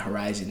baby in the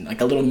horizon,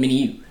 a little mini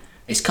you,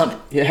 is coming.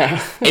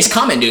 Yeah, it's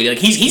coming, dude.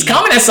 He's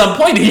coming at some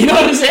point, dude. You know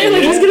what I'm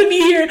saying? He's gonna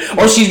be here,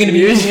 or she's gonna be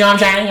here. You know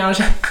what I'm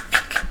saying?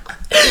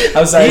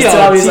 I'm sorry, it's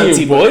always on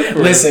team boyfriend.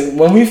 Listen,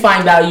 when we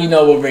find out,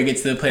 we'll bring it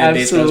to the Play the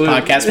Base Girls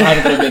podcast. We'll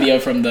have a little video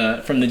from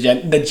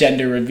the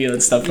gender reveal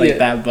and stuff like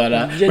that. But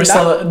we're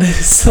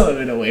still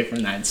living away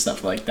from that and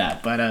stuff like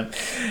that. But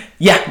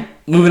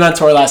moving on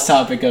to our last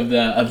topic of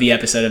the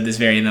episode of this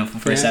very eventful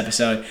first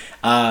episode.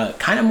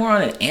 Kind of more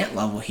on an ant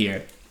level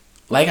here.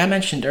 Like I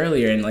mentioned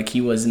earlier, and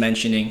he was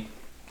mentioning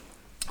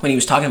when he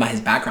was talking about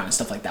his background and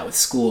stuff like that with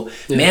school.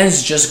 Yeah.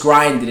 Man's just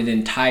grinded an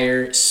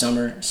entire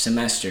summer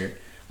semester.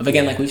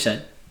 Again, like we've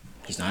said,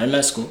 he's not in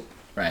med school,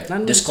 right?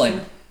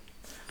 Disclaimer.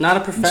 Not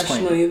a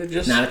professional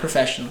either. Not a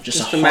professional.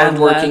 Just a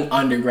hard-working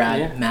undergrad.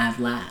 Yeah. Mad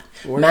lad.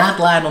 Mad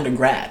lad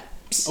undergrad.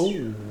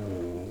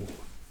 Oh.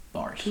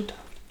 Bars.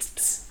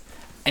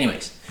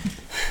 Anyways,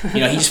 he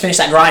just finished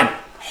that grind.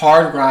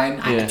 Hard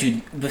grind.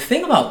 Dude, the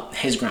thing about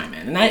his grind,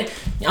 man, and I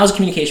was a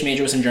communication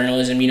major with some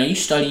journalism. You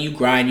study, you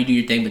grind, you do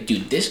your thing. But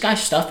dude, this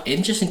guy's stuff, it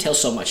just entails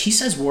so much. He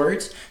says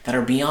words that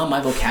are beyond my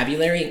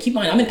vocabulary. And keep in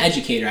mind, I'm an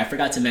educator. I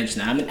forgot to mention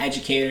that. I'm an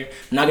educator.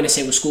 I'm not going to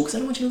say what school because I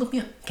don't want you to look me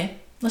up, okay?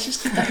 Let's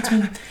just keep that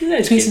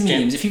between some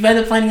mediums. If you end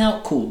up finding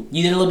out, cool.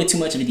 You did a little bit too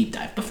much of a deep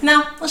dive. But for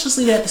now, let's just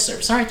leave it at the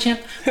surface. All right,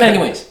 champ? But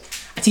anyways,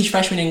 teach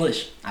freshman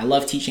English. I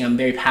love teaching. I'm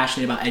very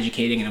passionate about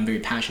educating, and I'm very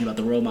passionate about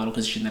the role model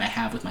position that I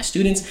have with my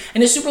students,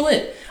 and it's super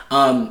lit.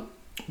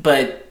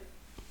 But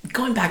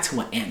going back to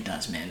what Ant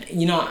does, man,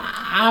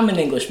 I'm an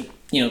English,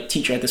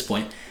 teacher at this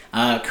point,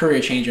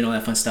 career changer and all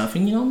that fun stuff,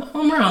 and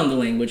I'm around the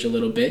language a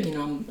little bit.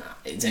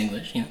 It's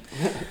English.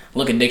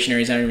 Look at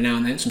dictionaries every now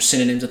and then, some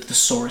synonyms of the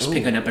thesaurus,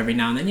 picking up every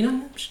now and then.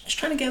 I'm just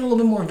trying to get a little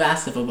bit more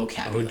vast of a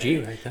vocabulary.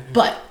 OG right there.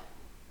 But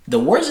the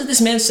words that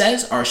this man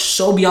says are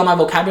so beyond my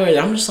vocabulary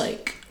that I'm just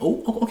like,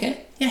 oh,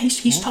 okay, yeah,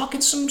 he's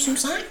talking some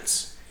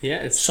science. Yeah,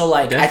 it's so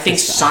like I think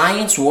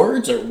science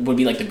words would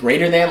be like the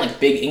greater than like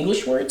big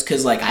English words,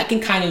 because like I can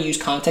kind of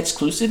use context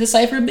clues to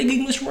decipher a big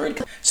English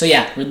word. So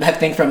yeah,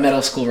 that thing from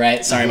middle school,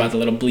 right? Sorry about the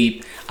little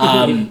bleep.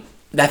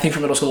 That thing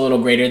from middle school, a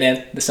little greater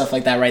than the stuff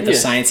like that, right? The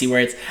sciencey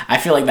words. I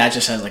feel like that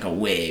just has like a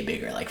way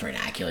bigger like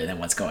vernacular than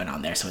what's going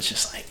on there. So it's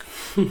just like,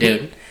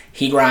 dude,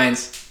 he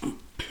grinds.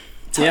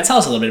 Tell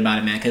us a little bit about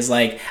it, man, because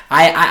like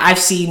I've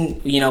seen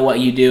what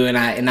you do,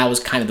 and that was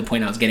kind of the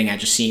point I was getting at,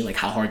 just seeing like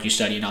how hard you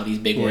study and all these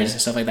big words and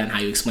stuff like that, and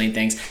how you explain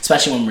things,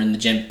 especially when we're in the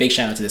gym. Big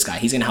shout out to this guy.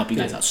 He's gonna help you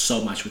guys out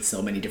so much with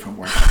so many different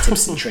workout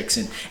tips and tricks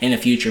in the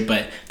future.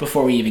 But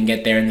before we even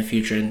get there in the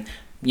future, and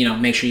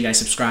make sure you guys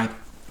subscribe,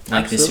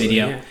 like this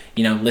video,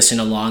 listen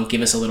along,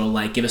 give us a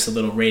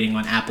little rating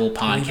on Apple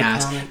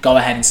Podcasts. Go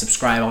ahead and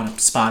subscribe on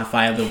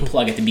Spotify. A little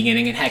plug at the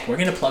beginning, and heck, we're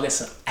gonna plug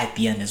us at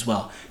the end as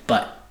well.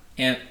 But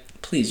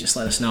please just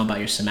let us know about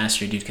your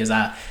semester, dude, because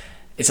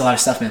it's a lot of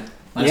stuff, man.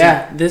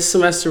 This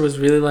semester was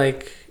really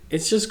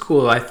it's just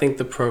cool. I think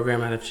the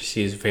program at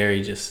FGC is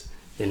very just,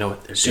 they know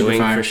what they're doing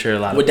fire. For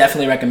sure. Would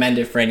definitely recommend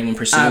it for anyone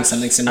pursuing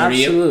something similar to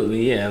you.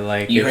 Absolutely,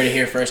 yeah. You heard it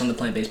here first on the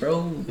Plant Based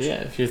Bros.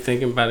 Yeah, if you're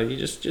thinking about it, you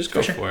just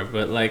go for it.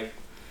 But a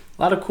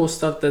lot of cool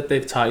stuff that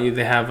they've taught you.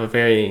 They have a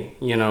very,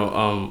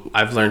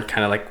 I've learned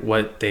kind of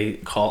what they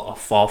call a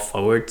fall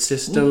forward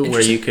system,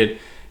 where you could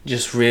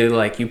just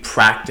really you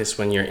practice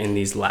when you're in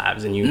these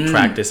labs, and you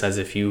practice as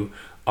if you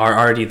are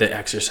already the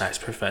exercise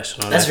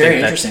professional. That's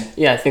very interesting.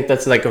 Yeah, I think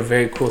that's a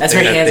very cool that's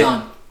thing. That's very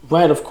hands-on.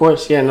 Right, of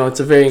course. Yeah, no,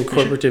 it's a very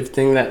incorporative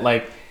thing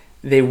that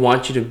they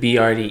want you to be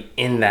already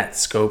in that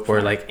scope, or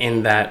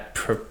in that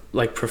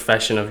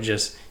profession of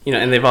just,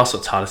 and they've also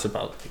taught us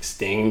about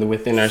staying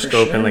within our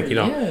scope, and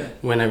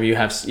whenever you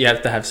have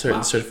to have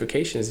certain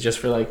certifications just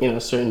for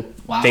certain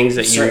things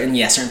that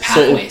certain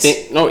pathways.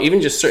 Even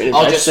just certain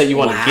advice that you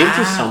want to give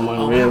to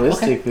someone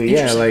realistically.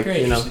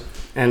 Okay.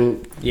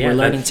 And we're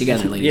learning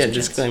together, ladies. Yeah,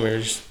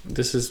 disclaimers.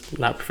 This is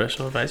not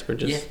professional advice, but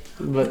just.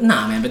 But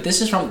nah, man. But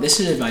this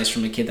is advice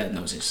from a kid that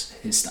knows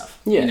his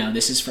stuff. Yeah.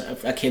 This is for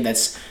a kid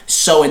that's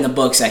so in the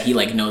books that he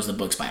knows the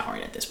books by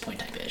heart at this point,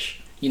 type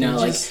ish. You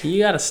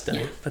gotta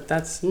study, but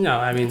that's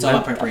it's all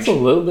about preparation. That's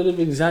a little bit of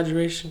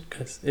exaggeration,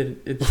 because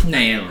it's. Nah,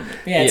 yeah, a little bit.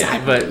 Yeah, it's a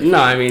hyper. But no,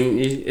 I mean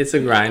it's a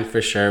grind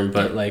for sure.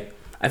 But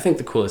I think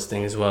the coolest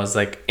thing as well is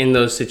in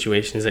those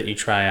situations that you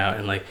try out,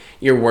 and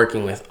you're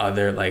working with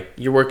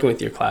you're working with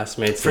your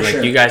classmates,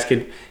 and you guys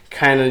could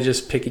kind of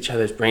just pick each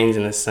other's brains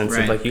in the sense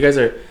of you guys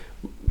are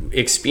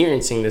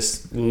experiencing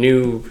this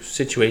new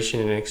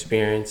situation and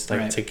experience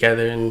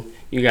together, and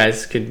you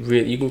guys could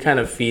you can kind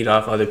of feed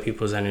off other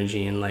people's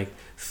energy and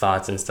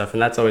thoughts and stuff,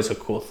 and that's always a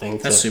cool thing.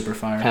 That's super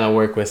fire. Kind of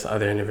work with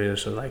other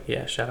individuals. So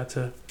shout out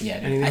to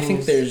I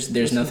think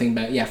there's nothing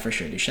but for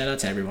sure, dude. Shout out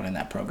to everyone in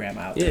that program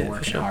out there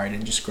working hard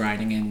and just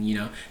grinding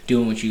and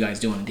doing what you guys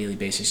do on a daily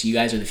basis. You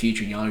guys are the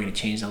future, and y'all are gonna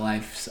change the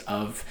lives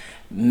of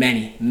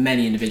many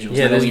individuals.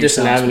 Yeah, there's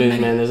different avenues,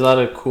 man. There's a lot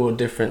of cool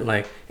different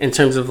in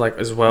terms of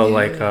as well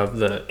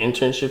the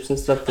internships and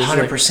stuff.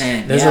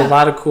 100%. There's a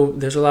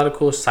lot of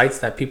cool sites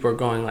that people are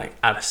going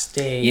out of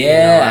state.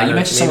 Yeah, you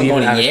mentioned someone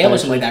going to Yale or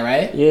something like that,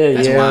 right? Yeah,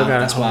 that's wild.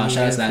 That's wild.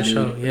 Shout out to that dude.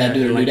 Sure. Yeah, that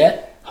dude or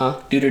dudette?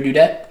 Huh? Dude or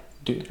dudette?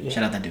 Dude, yeah.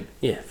 Shout out that dude.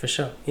 Yeah, for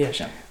sure. Yeah,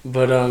 sure.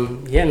 But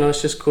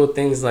it's just cool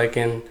things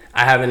and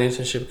I have an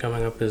internship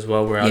coming up as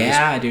well where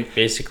I'll just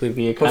basically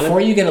be a Before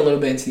you get a little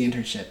bit into the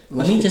internship,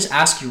 let me just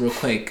ask you real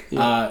quick.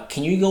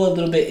 Can you go a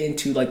little bit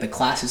into the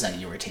classes that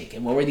you were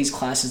taking? What were these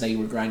classes that you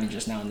were grinding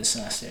just now in this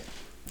semester?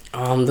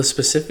 The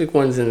specific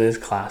ones in this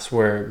class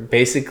were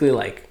basically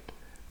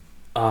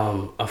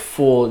a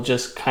full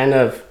just kind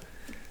of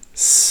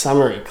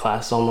summary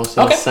class almost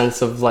in a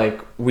sense of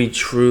we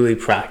truly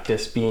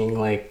practice being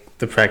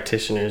the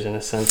practitioners in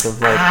a sense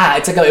of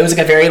it was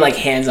a very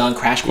hands-on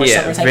crash course.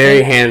 Yeah,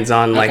 very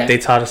hands-on. They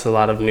taught us a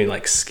lot of new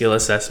skill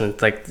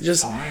assessments.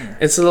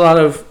 It's a lot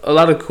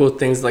of cool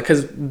things.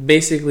 Because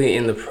basically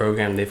in the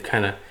program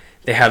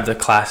they have the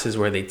classes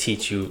where they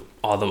teach you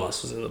all the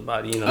muscles in the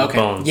body. The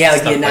bones. Yeah,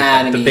 the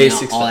anatomy, the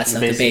basics, all that stuff.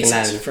 The basics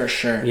anatomy. For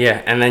sure.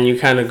 Yeah, and then you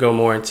kind of go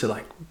more into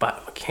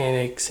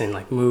biomechanics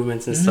and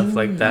movements and stuff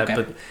like that. Okay.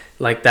 But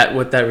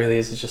what that really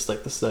is just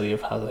the study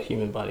of how the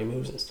human body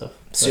moves and stuff.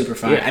 Super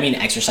fun. Yeah. I mean,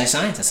 exercise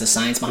science. That's the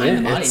science behind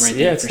the body, right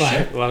there. Yeah, it's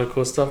a lot of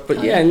cool stuff.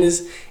 But in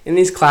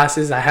these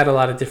classes, I had a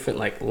lot of different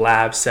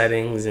lab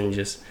settings, and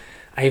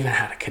I even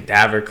had a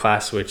cadaver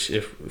class, which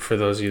for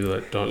those of you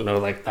that don't know,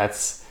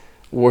 that's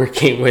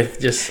working with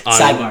just on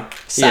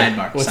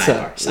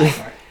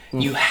sidebar.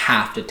 You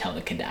have to tell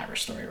the cadaver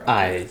story. Real quick.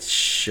 I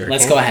sure.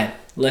 Let's can. go ahead.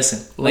 Listen,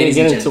 Let me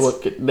get into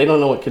what they don't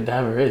know what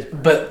cadaver is.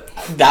 Bro. But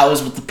that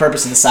was what the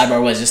purpose of the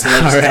sidebar was, just to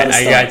let All tell right, the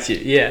story. I got you.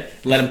 Yeah.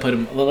 Let him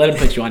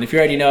put you on. If you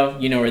already know,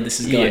 you know where this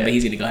is going. But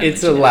he's gonna go ahead.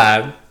 It's a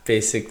lab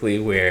basically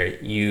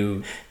where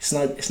you. It's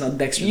not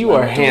Dexter's. You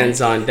are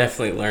hands-on,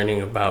 definitely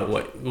learning about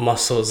what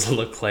muscles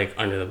look like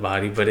under the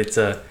body, but it's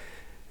a.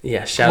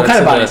 Yeah. Shout what out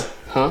kind to of bodies?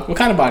 Huh? What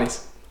kind of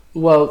bodies?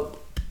 Well,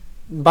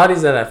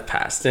 bodies that have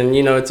passed, and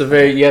it's a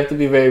very, you have to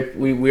be very,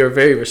 we are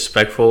very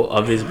respectful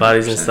of these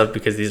bodies and stuff,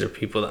 because these are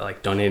people that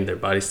like donated their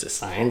bodies to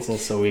science, and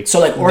so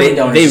like organ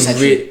donors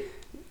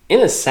in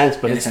a sense,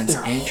 but it's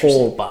their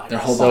whole body.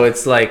 So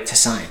it's like to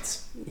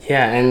science.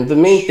 Yeah, and the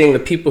main thing, the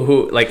people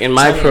who like in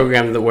my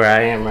program where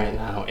I am right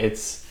now,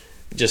 it's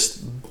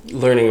just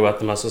learning about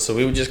the muscles. So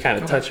we would just kind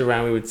of touch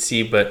around, we would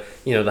see, but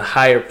the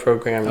higher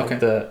program, like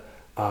the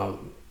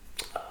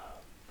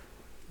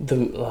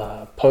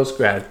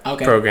post-grad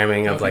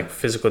programming of like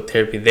physical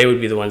therapy, they would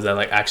be the ones that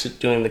like actually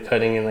doing the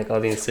cutting and like all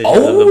the incisions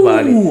of the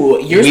body.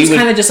 Yours was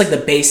kind of just like the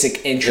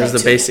basic intro. It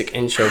was the basic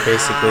intro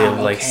basically of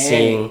like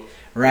seeing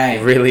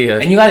really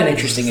and you got an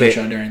interesting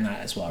intro during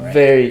that as well, right?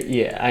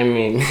 I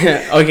mean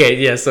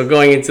so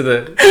going into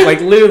the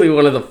like literally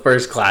one of the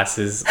first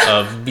classes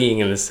of being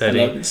in the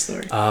setting. I love this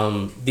story.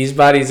 These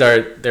bodies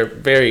they're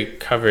very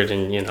covered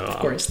in of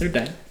course they're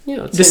dead.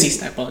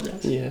 Deceased, I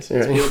apologize. Yes,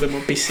 right. A little bit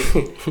more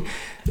PC.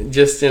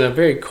 Just in a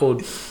very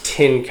cold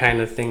tin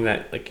kind of thing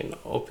that like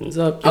opens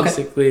up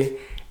basically,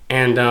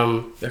 and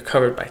they're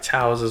covered by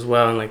towels as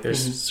well, and like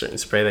there's a certain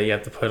spray that you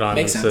have to put on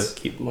to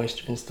keep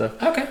moisture and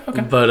stuff. Okay.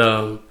 But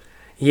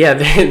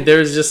there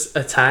was just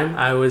a time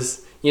I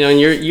was and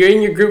you're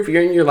in your group,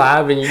 you're in your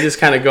lab, and you're just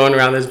kind of going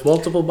around. There's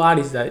multiple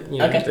bodies that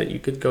that you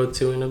could go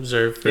to and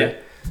observe for.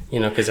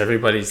 Because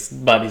everybody's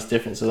body's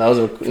different. So that was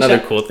another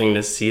cool thing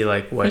to see,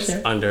 like what's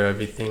under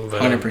everything.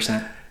 But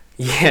 100%.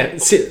 Yeah.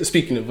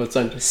 Speaking of what's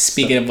under.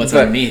 Speaking of what's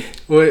underneath.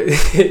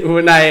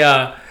 When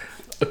I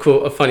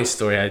a funny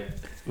story I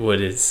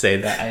would say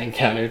that I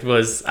encountered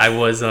was I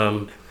was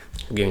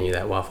giving you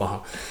that waffle, huh?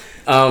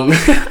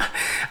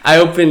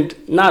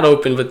 Not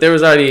open, but there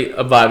was already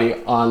a body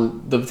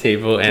on the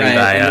table, and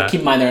and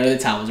keep in mind they're under the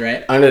towels,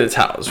 right? Under the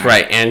towels,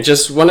 right? And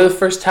just one of the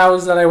first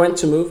towels that I went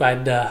to move,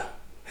 I'd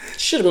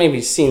should have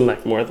maybe seen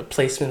like more of the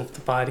placement of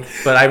the body,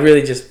 but I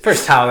really just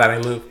first towel that I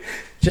moved,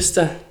 just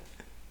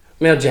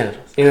male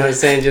genitals. You know what I'm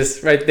saying?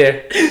 Just right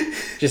there,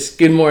 just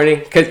good morning.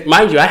 Because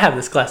mind you, I have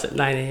this class at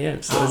 9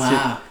 a.m. So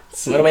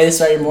what a way to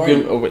start your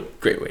morning!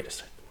 Great way to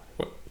start.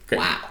 Great.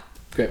 Wow.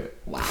 Great way.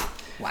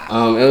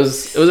 Wow. It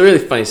was a really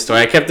funny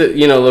story. I kept it,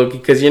 low-key,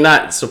 because you're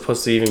not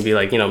supposed to even be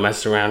like,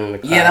 messing around in the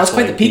class. Yeah, that was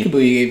quite the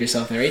peekaboo you gave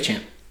yourself there,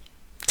 champ.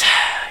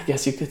 I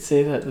guess you could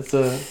say that.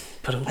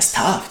 That's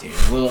tough, dude.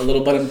 A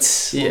little dark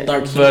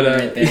but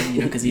right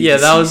there, because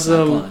he's that was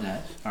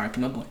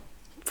R.I.P. my boy.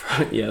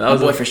 Yeah, that my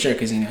was boy for sure,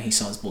 because he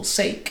saw his bull's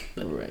sake.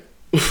 But right.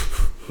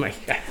 My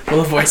God.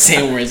 We'll avoid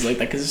saying words like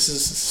that because this is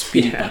a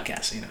speedy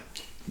podcast,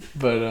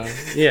 But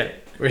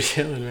we're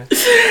chilling, man.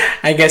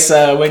 I guess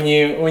when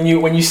you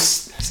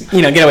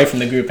get away from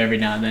the group every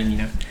now and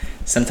then,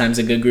 sometimes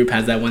a good group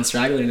has that one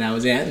straggler, and that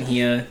was it. And he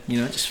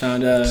just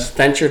found just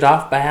ventured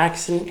off by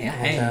accident.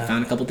 Yeah,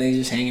 found a couple things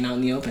just hanging out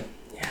in the open.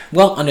 Yeah.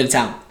 Well, under the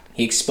towel.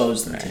 He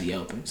exposed them to the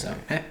open. So,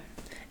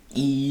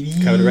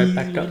 covered it right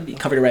back up.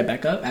 Covered it right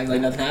back up. Act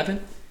like nothing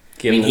happened.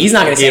 He's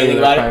not going to say anything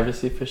about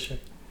privacy for sure.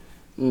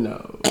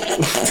 No.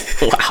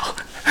 Wow.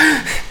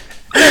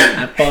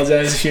 I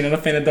apologize if you're not a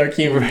fan of dark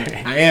humor. Right.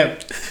 I am.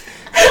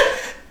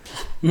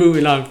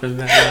 Moving on from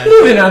that.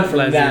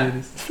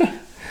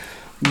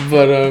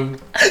 But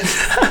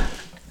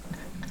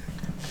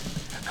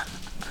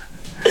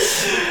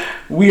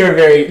we are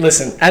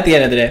listen, at the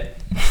end of the day,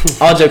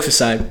 all jokes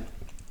aside,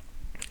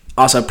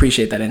 also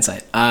appreciate that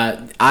insight.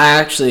 I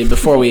actually,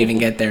 before we even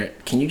get there,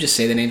 can you just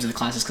say the names of the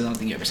classes? Because I don't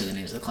think you ever said the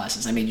names of the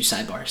classes. I made you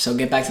sidebar. So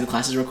get back to the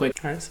classes real quick.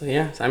 All right. So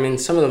I mean,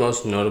 some of the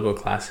most notable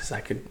classes I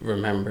could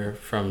remember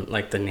from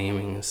like the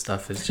naming and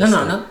stuff is just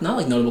not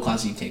like notable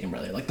classes you've taken,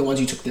 brother. Like the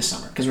ones you took this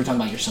summer, because we're talking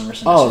about your summer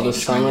semester. Oh, the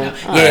summer.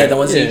 The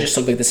ones that you just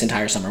took like this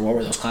entire summer. What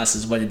were those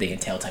classes? What did they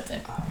entail? Type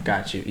thing.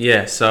 Got you.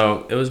 Yeah.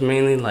 So it was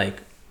mainly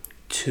like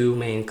 2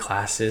 main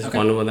classes. Okay.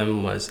 One of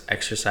them was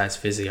exercise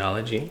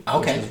physiology.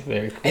 Okay. Which was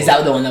very cool. Is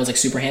that the one that was like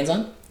super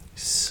hands-on?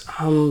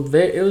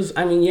 It was.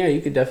 I mean, yeah,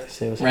 you could definitely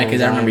say it was right,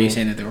 because I remember you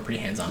saying that they were pretty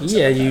hands-on.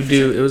 Yeah, you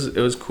do. Sure.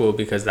 It was cool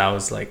because that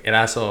was like it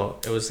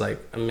was like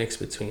a mix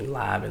between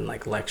lab and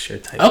like lecture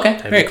type. Okay,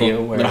 very cool.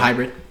 A little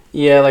hybrid.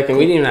 Yeah, like, and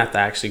we didn't even have to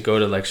actually go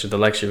to lecture. The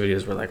lecture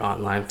videos were like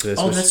online for this.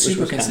 Oh, that's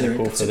super considerate.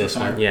 Cool for this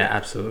one. Yeah,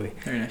 absolutely.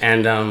 Very nice.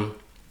 And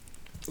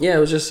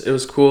it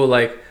was cool.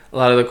 Like a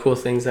lot of the cool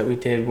things that we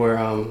did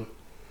were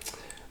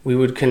we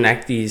would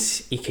connect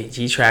these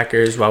EKG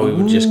trackers while we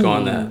would just go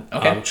on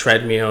the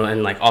treadmill,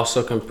 and like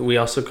we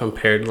also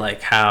compared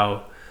like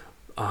how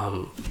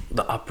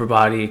the upper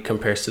body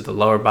compares to the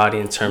lower body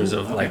in terms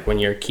of like when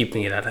you're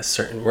keeping it at a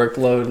certain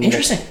workload.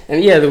 Interesting.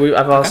 And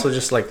I've also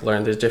just like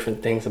learned there's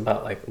different things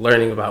about like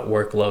learning about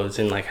workloads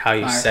and like how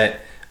you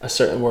set a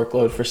certain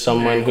workload for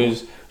someone Very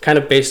who's kind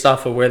of based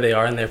off of where they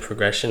are in their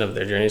progression of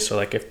their journey. So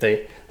like if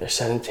they're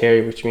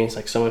sedentary, which means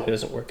like someone who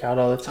doesn't work out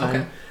all the time.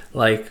 Okay.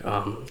 Like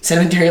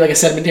sedentary, like a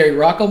sedentary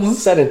rock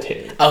almost.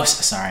 Sedentary. Oh,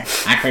 sorry,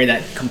 I heard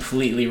that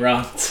completely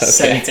wrong. Okay.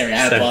 Sedentary.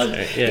 I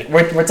apologize. Yeah.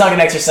 We're talking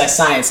exercise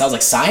science. I was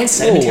like science,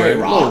 sedentary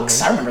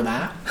rocks. I remember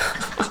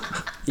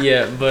that.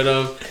 Yeah,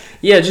 but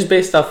yeah, just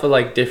based off of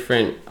like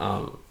different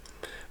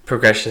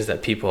progressions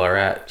that people are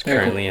at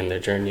currently in their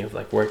journey of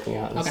like working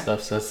out and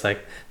stuff. So it's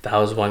like that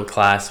was one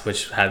class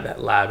which had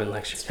that lab and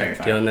lecture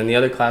deal, and then the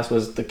other class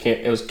was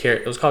it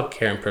was called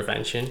care and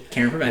prevention.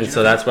 Care and prevention. And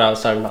so that's what I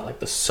was talking about, like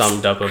the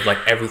summed up of like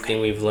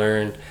everything we've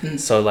learned.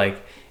 So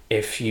like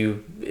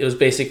it was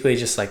basically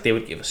just like they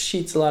would give us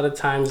sheets a lot of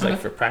times like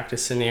for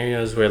practice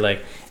scenarios where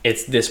like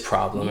it's this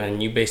problem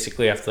and you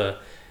basically have to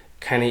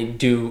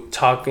kind of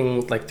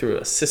talking like through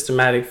a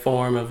systematic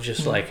form of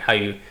just like how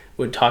you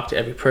would talk to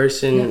every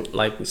person,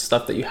 like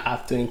stuff that you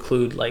have to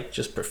include, like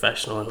just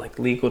professional and like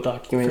legal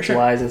documents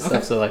wise and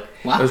stuff. So like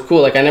it was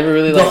cool. Like I never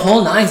really like the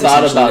whole nine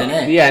thought about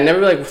I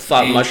never like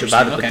thought much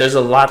about it, but there's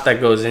a lot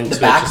that goes into it.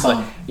 Just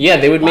like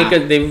they would make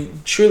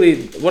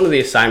one of the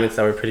assignments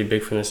that were pretty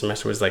big from the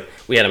semester was like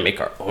we had to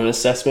make our own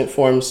assessment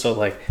forms. So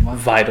like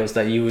vitals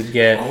that you would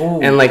get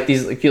and like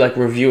these like you like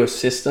review a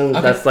system.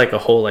 That's like a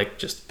whole like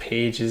just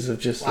pages of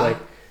just like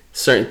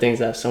certain things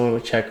that someone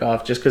would check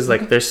off just because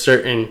like there's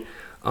certain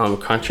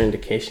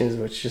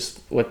contraindications, which just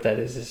what that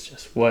is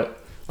just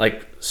what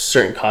like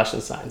certain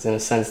caution signs in a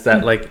sense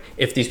that like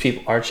if these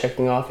people are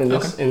checking off in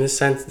this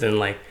sense, then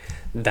like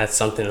that's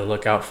something to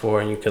look out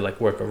for and you could like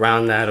work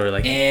around that or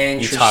like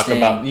you talk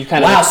about you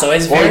kind of so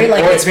it's very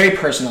it's very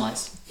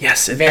personalized.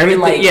 Yes, very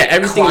like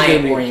everything's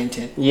client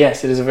oriented.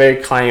 Yes, it is a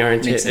very client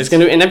oriented. It's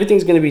gonna and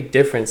everything's gonna be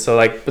different. So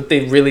like, but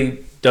they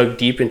really dug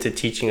deep into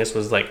teaching us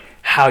was like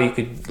how you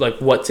could like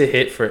what to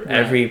hit for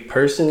every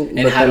person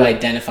and how to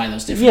identify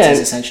those differences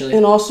essentially,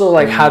 and also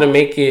like how to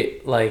make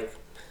it like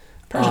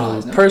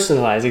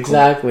personalized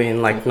exactly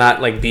and like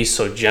not like be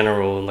so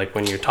general and like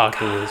when you're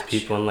talking to these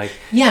people and like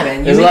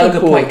man, you make a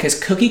good point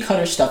because cookie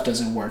cutter stuff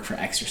doesn't work for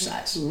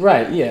exercise,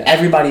 right?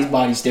 Everybody's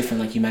body's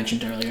different, like you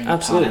mentioned earlier in the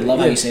pod. I love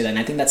how you say that, and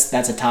I think that's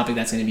a topic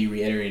that's going to be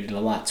reiterated a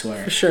lot to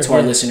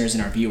our listeners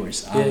and our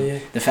viewers.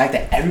 The fact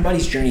that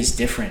everybody's journey is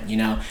different, you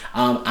know.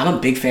 I'm a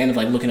big fan of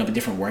like looking up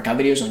different workout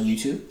videos on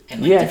YouTube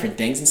and like different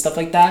things and stuff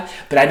like that,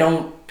 but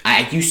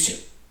I used to.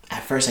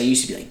 At first, I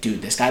used to be like,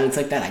 dude, this guy looks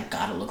like that. I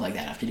gotta look like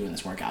that after doing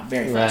this workout.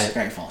 Very false.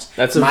 Very false.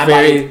 That's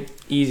very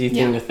easy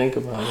thing to think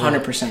about.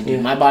 100%,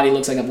 dude. My body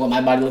looks like what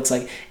my body looks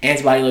like.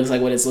 Ant's body looks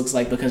like what it looks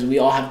like because we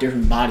all have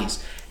different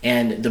bodies.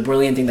 And the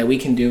brilliant thing that we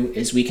can do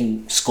is we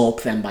can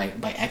sculpt them by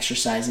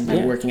exercising,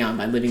 by working out, and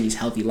by living these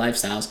healthy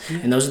lifestyles.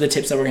 And those are the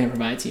tips that we're going to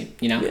provide to you,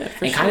 you know?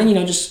 And kind of, you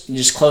know,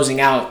 just closing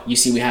out, you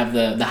see we have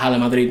the Hala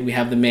Madrid, we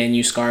have the Man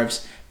U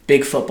scarves.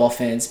 Big football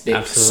fans,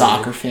 big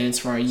soccer fans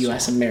for our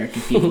U.S.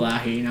 American people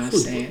out here, you know what I'm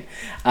saying?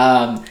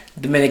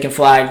 Dominican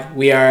flag,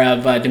 we are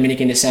of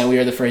Dominican descent. We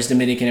are the first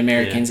Dominican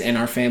Americans in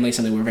our family,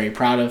 something we're very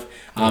proud of,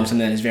 something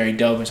that is very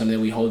dope and something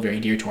that we hold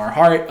very dear to our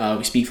heart.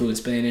 We speak fluent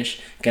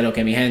Spanish. Que lo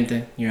que mi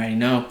gente, you already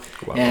know.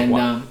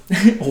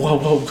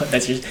 Whoa,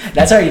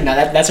 that's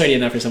already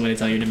enough for someone to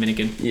tell you're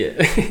Dominican.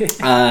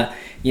 Yeah.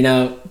 You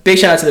know, big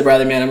shout out to the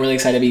brother, man. I'm really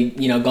excited to be,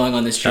 you know, going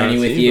on this journey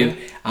with you.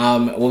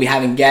 We'll be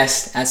having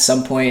guests at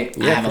some point.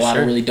 I have a lot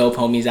of really dope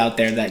homies out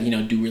there that, you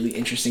know, do really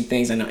interesting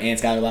things. I know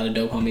Ant's got a lot of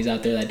dope homies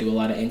out there that do a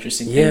lot of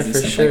interesting things and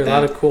stuff like that. A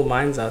lot of cool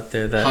minds out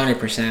there.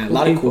 100%. A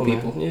lot of cool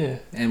people. Yeah.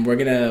 And we're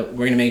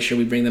gonna make sure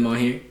we bring them on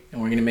here,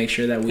 and we're gonna make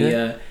sure that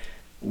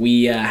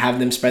we have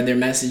them spread their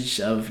message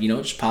of, you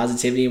know, just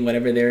positivity and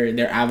whatever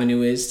their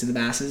avenue is to the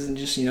masses, and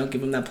just, you know,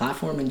 give them that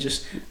platform and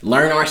just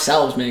learn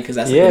ourselves, man, because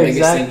that's like the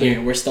biggest thing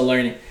here. We're still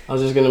learning. I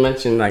was just gonna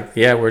mention, like,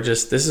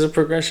 this is a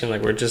progression.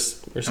 Like, we're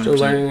still 100%.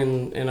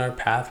 Learning in our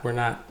path. We're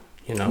not,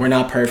 you know, we're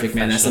not perfect,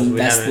 man. That's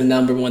the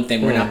number one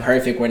thing. We're not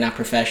perfect. We're not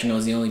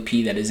professionals. The only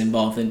P that is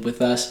involved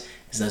with us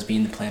is us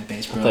being the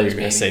plant-based brothers. I thought you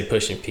were gonna say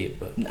pushing P,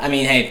 but I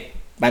mean, hey.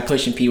 By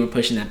pushing P, we're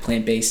pushing that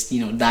plant-based,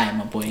 you know, diet,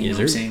 my boy. You know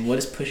what I'm saying? What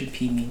does pushing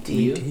P mean to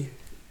you?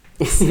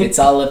 It's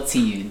all up to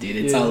you, dude.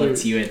 It's all up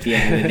to you at the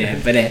end of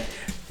the day.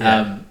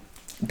 But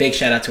big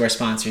shout out to our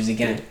sponsors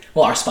again.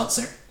 Well, our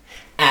sponsor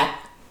at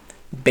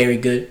Very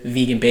Good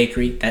Vegan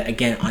Bakery. That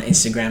again on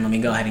Instagram. Let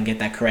me go ahead and get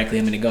that correctly.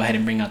 I'm going to go ahead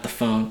and bring out the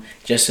phone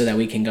just so that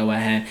we can go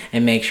ahead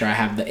and make sure I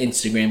have the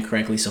Instagram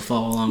correctly. So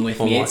follow along with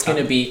me. It's going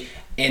to be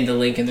in the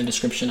link in the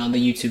description on the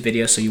YouTube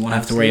video, so you won't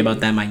have to worry about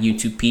that, my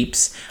YouTube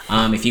peeps.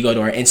 If you go to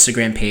our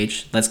Instagram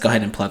page, let's go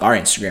ahead and plug our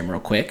Instagram real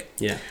quick.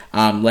 Yeah.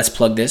 Let's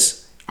plug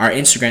this. Our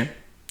Instagram,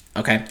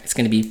 okay, it's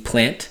going to be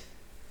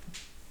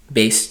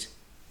plant-based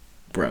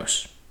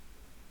bros.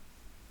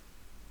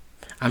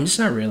 I'm just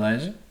not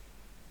realizing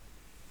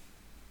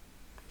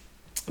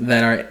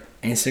that our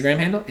Instagram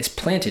handle is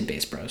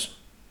planted-based bros.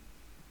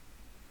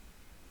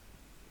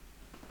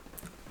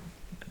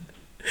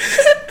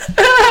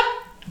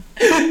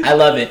 I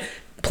love it.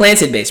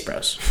 Planted-based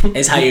bros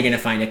is how you're going to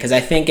find it. Because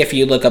I think if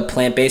you look up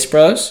plant-based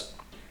bros,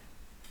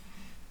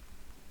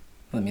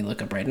 let me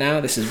look up right now.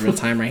 This is real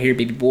time right here,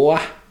 baby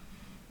boy.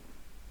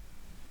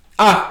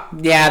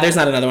 Yeah, there's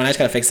not another one. I just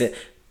gotta fix it.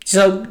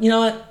 So, you know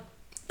what?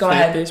 Go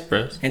ahead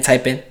and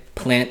type in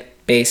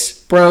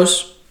Plant-Based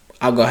Bros.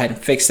 I'll go ahead and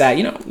fix that.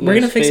 You know, we're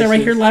gonna fix that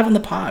right here live on the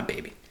pod,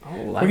 baby.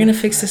 We're gonna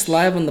fix this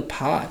live on the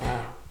pod.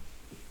 Wow.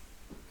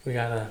 We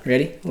gotta...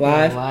 Ready?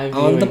 Live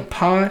on the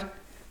pod.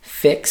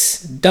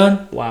 Fix.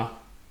 Done. Wow.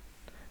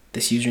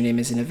 This username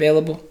isn't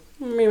available.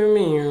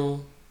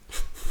 Meow.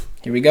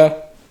 Here we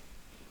go.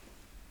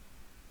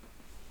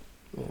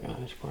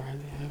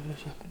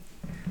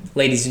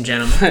 Ladies and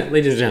gentlemen.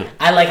 Ladies and gentlemen.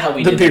 I like how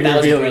we did that. That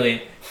was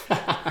brilliant.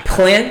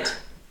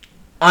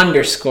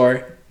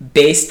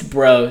 Plant_based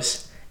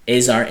bros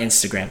is our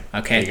Instagram.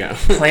 Okay. There you go.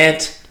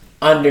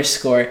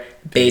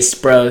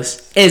 Plant_based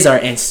bros is our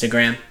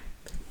Instagram.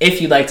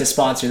 If you'd like to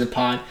sponsor the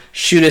pod,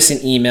 shoot us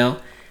an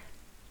email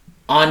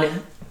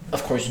on,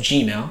 of course,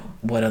 Gmail.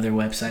 What other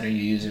website are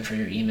you using for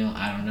your email?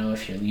 I don't know.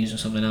 If you're using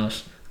something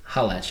else,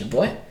 holla at your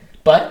boy.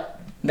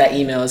 But that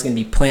email is going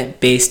to be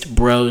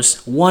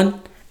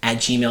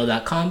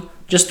plantbasedbros1@gmail.com.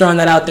 Just throwing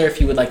that out there. If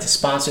you would like to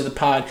sponsor the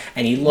pod,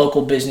 any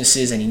local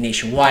businesses, any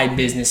nationwide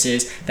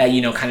businesses that,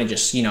 you know, kind of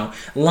just, you know,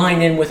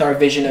 line in with our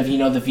vision of, you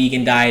know, the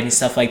vegan diet and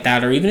stuff like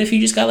that. Or even if you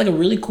just got like a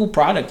really cool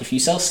product, if you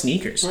sell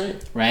sneakers,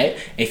 right?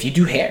 If you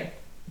do hair,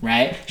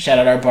 right? Shout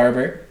out our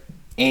barber,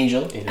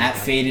 Angel, at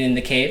Faded in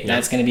the Cape. Yep.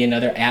 That's going to be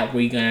another at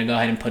we're going to go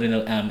ahead and put in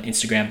an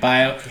Instagram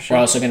bio. Sure. We're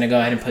also going to go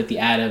ahead and put the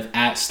ad of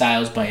at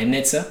Styles by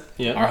Anitza,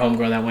 our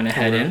homegirl that went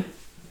ahead and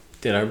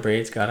did our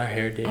braids, got our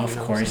hair did. Of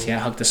course, yeah,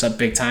 hooked us up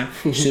big time.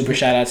 Super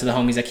shout out to the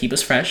homies that keep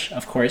us fresh,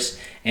 of course.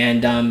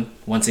 And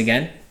once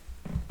again,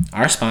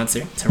 our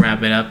sponsor, to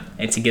wrap it up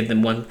and to give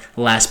them one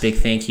last big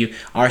thank you.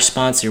 Our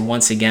sponsor,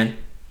 once again,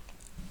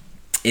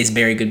 is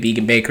Very Good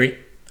Vegan Bakery.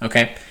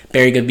 Okay?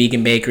 Very Good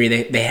Vegan Bakery.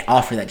 They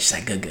offer that just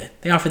like good.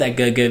 They offer that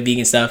good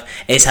vegan stuff.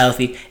 It's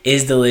healthy.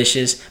 It's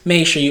delicious.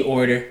 Make sure you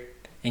order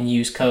and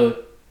use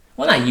code.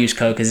 Well, not use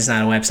code because it's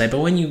not a website, but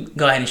when you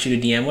go ahead and shoot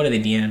a DM, what are they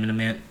DMing them,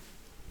 man?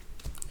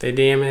 They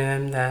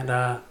DMing them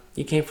that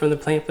you came from the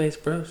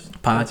Plant-Based Bros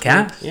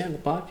podcast. Yeah, the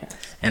podcast.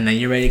 And then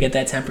you're ready to get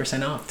that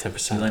 10% off.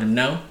 10%. You let them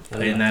know,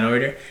 put in that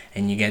order,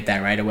 and you get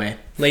that right away.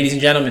 Ladies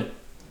and gentlemen,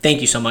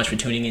 thank you so much for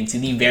tuning in to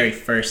the very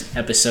first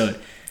episode.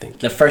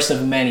 The first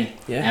of many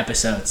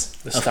episodes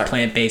of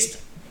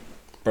Plant-Based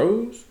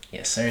Bros.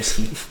 Yes, sir.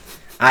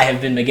 I have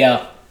been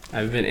Miguel.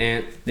 I've been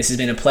Ant. This has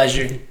been a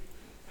pleasure.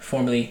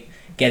 Formally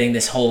getting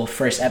this whole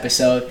first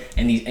episode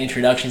and these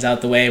introductions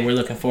out the way. We're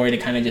looking forward to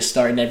kind of just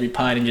starting every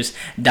pod and just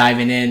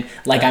diving in.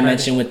 Like I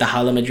mentioned with the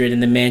Hala Madrid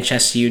and the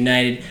Manchester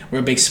United,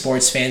 we're big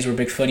sports fans. We're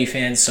big footy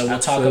fans. So we'll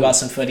talk about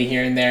some footy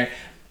here and there.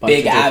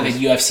 Big avid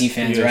UFC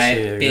fans,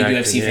 right? Big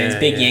UFC fans,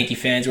 big Yankee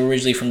fans. We're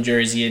originally from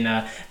Jersey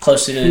and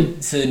closer to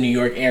the New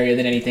York area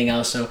than anything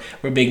else. So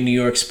we're big New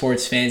York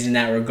sports fans in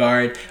that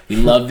regard. We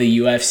love the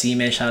UFC,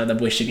 man. Shout out to the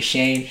boy Sugar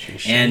Shane.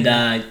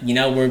 And you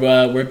know,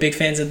 we're big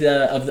fans of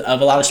a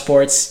lot of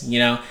sports. You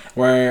know,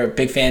 we're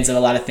big fans of a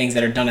lot of things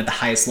that are done at the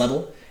highest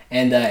level,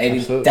 and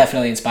it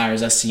definitely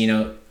inspires us to, you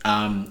know,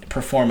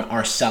 perform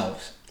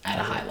ourselves at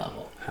a high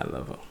level.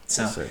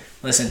 So,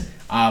 listen,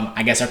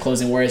 I guess our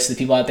closing words to the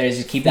people out there is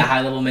just keep that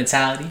high level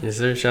mentality. Yes,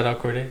 sir. Shout out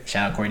Corday.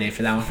 Shout out Corday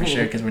for that one for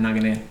sure, because we're not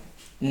going to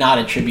not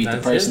attribute the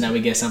person that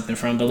we get something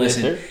from. But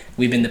listen,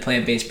 we've been the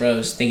Plant-Based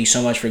Bros. Thank you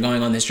so much for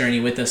going on this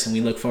journey with us, and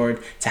we look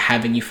forward to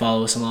having you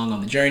follow us along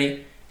on the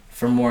journey.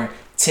 For more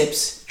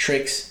tips,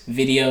 tricks,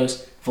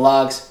 videos,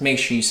 vlogs, make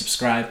sure you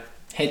subscribe,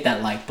 hit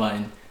that like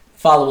button,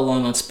 follow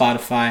along on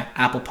Spotify,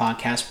 Apple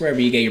Podcasts, wherever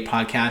you get your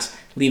podcasts.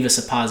 Leave us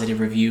a positive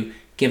review,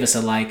 give us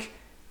a like.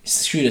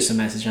 Shoot us a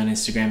message on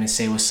Instagram and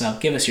say what's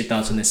up. Give us your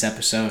thoughts on this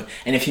episode.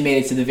 And if you made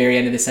it to the very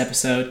end of this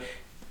episode,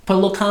 put a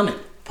little comment.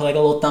 Put like a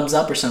little thumbs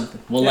up or something.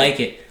 We'll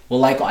like it. We'll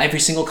like every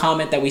single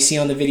comment that we see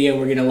on the video.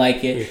 We're going to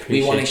like it.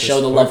 We want to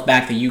show the love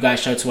back that you guys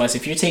show to us.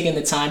 If you're taking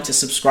the time to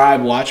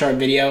subscribe, watch our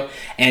video,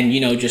 and,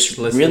 you know, just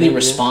really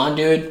respond,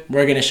 dude,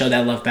 we're going to show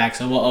that love back.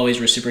 So we'll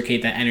always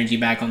reciprocate that energy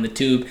back on the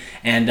tube.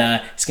 And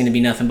it's going to be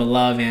nothing but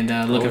love.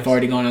 And looking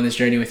forward to going on this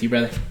journey with you,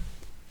 brother.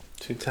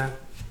 Two time.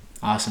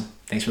 Awesome.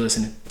 Thanks for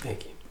listening.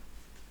 Thank you.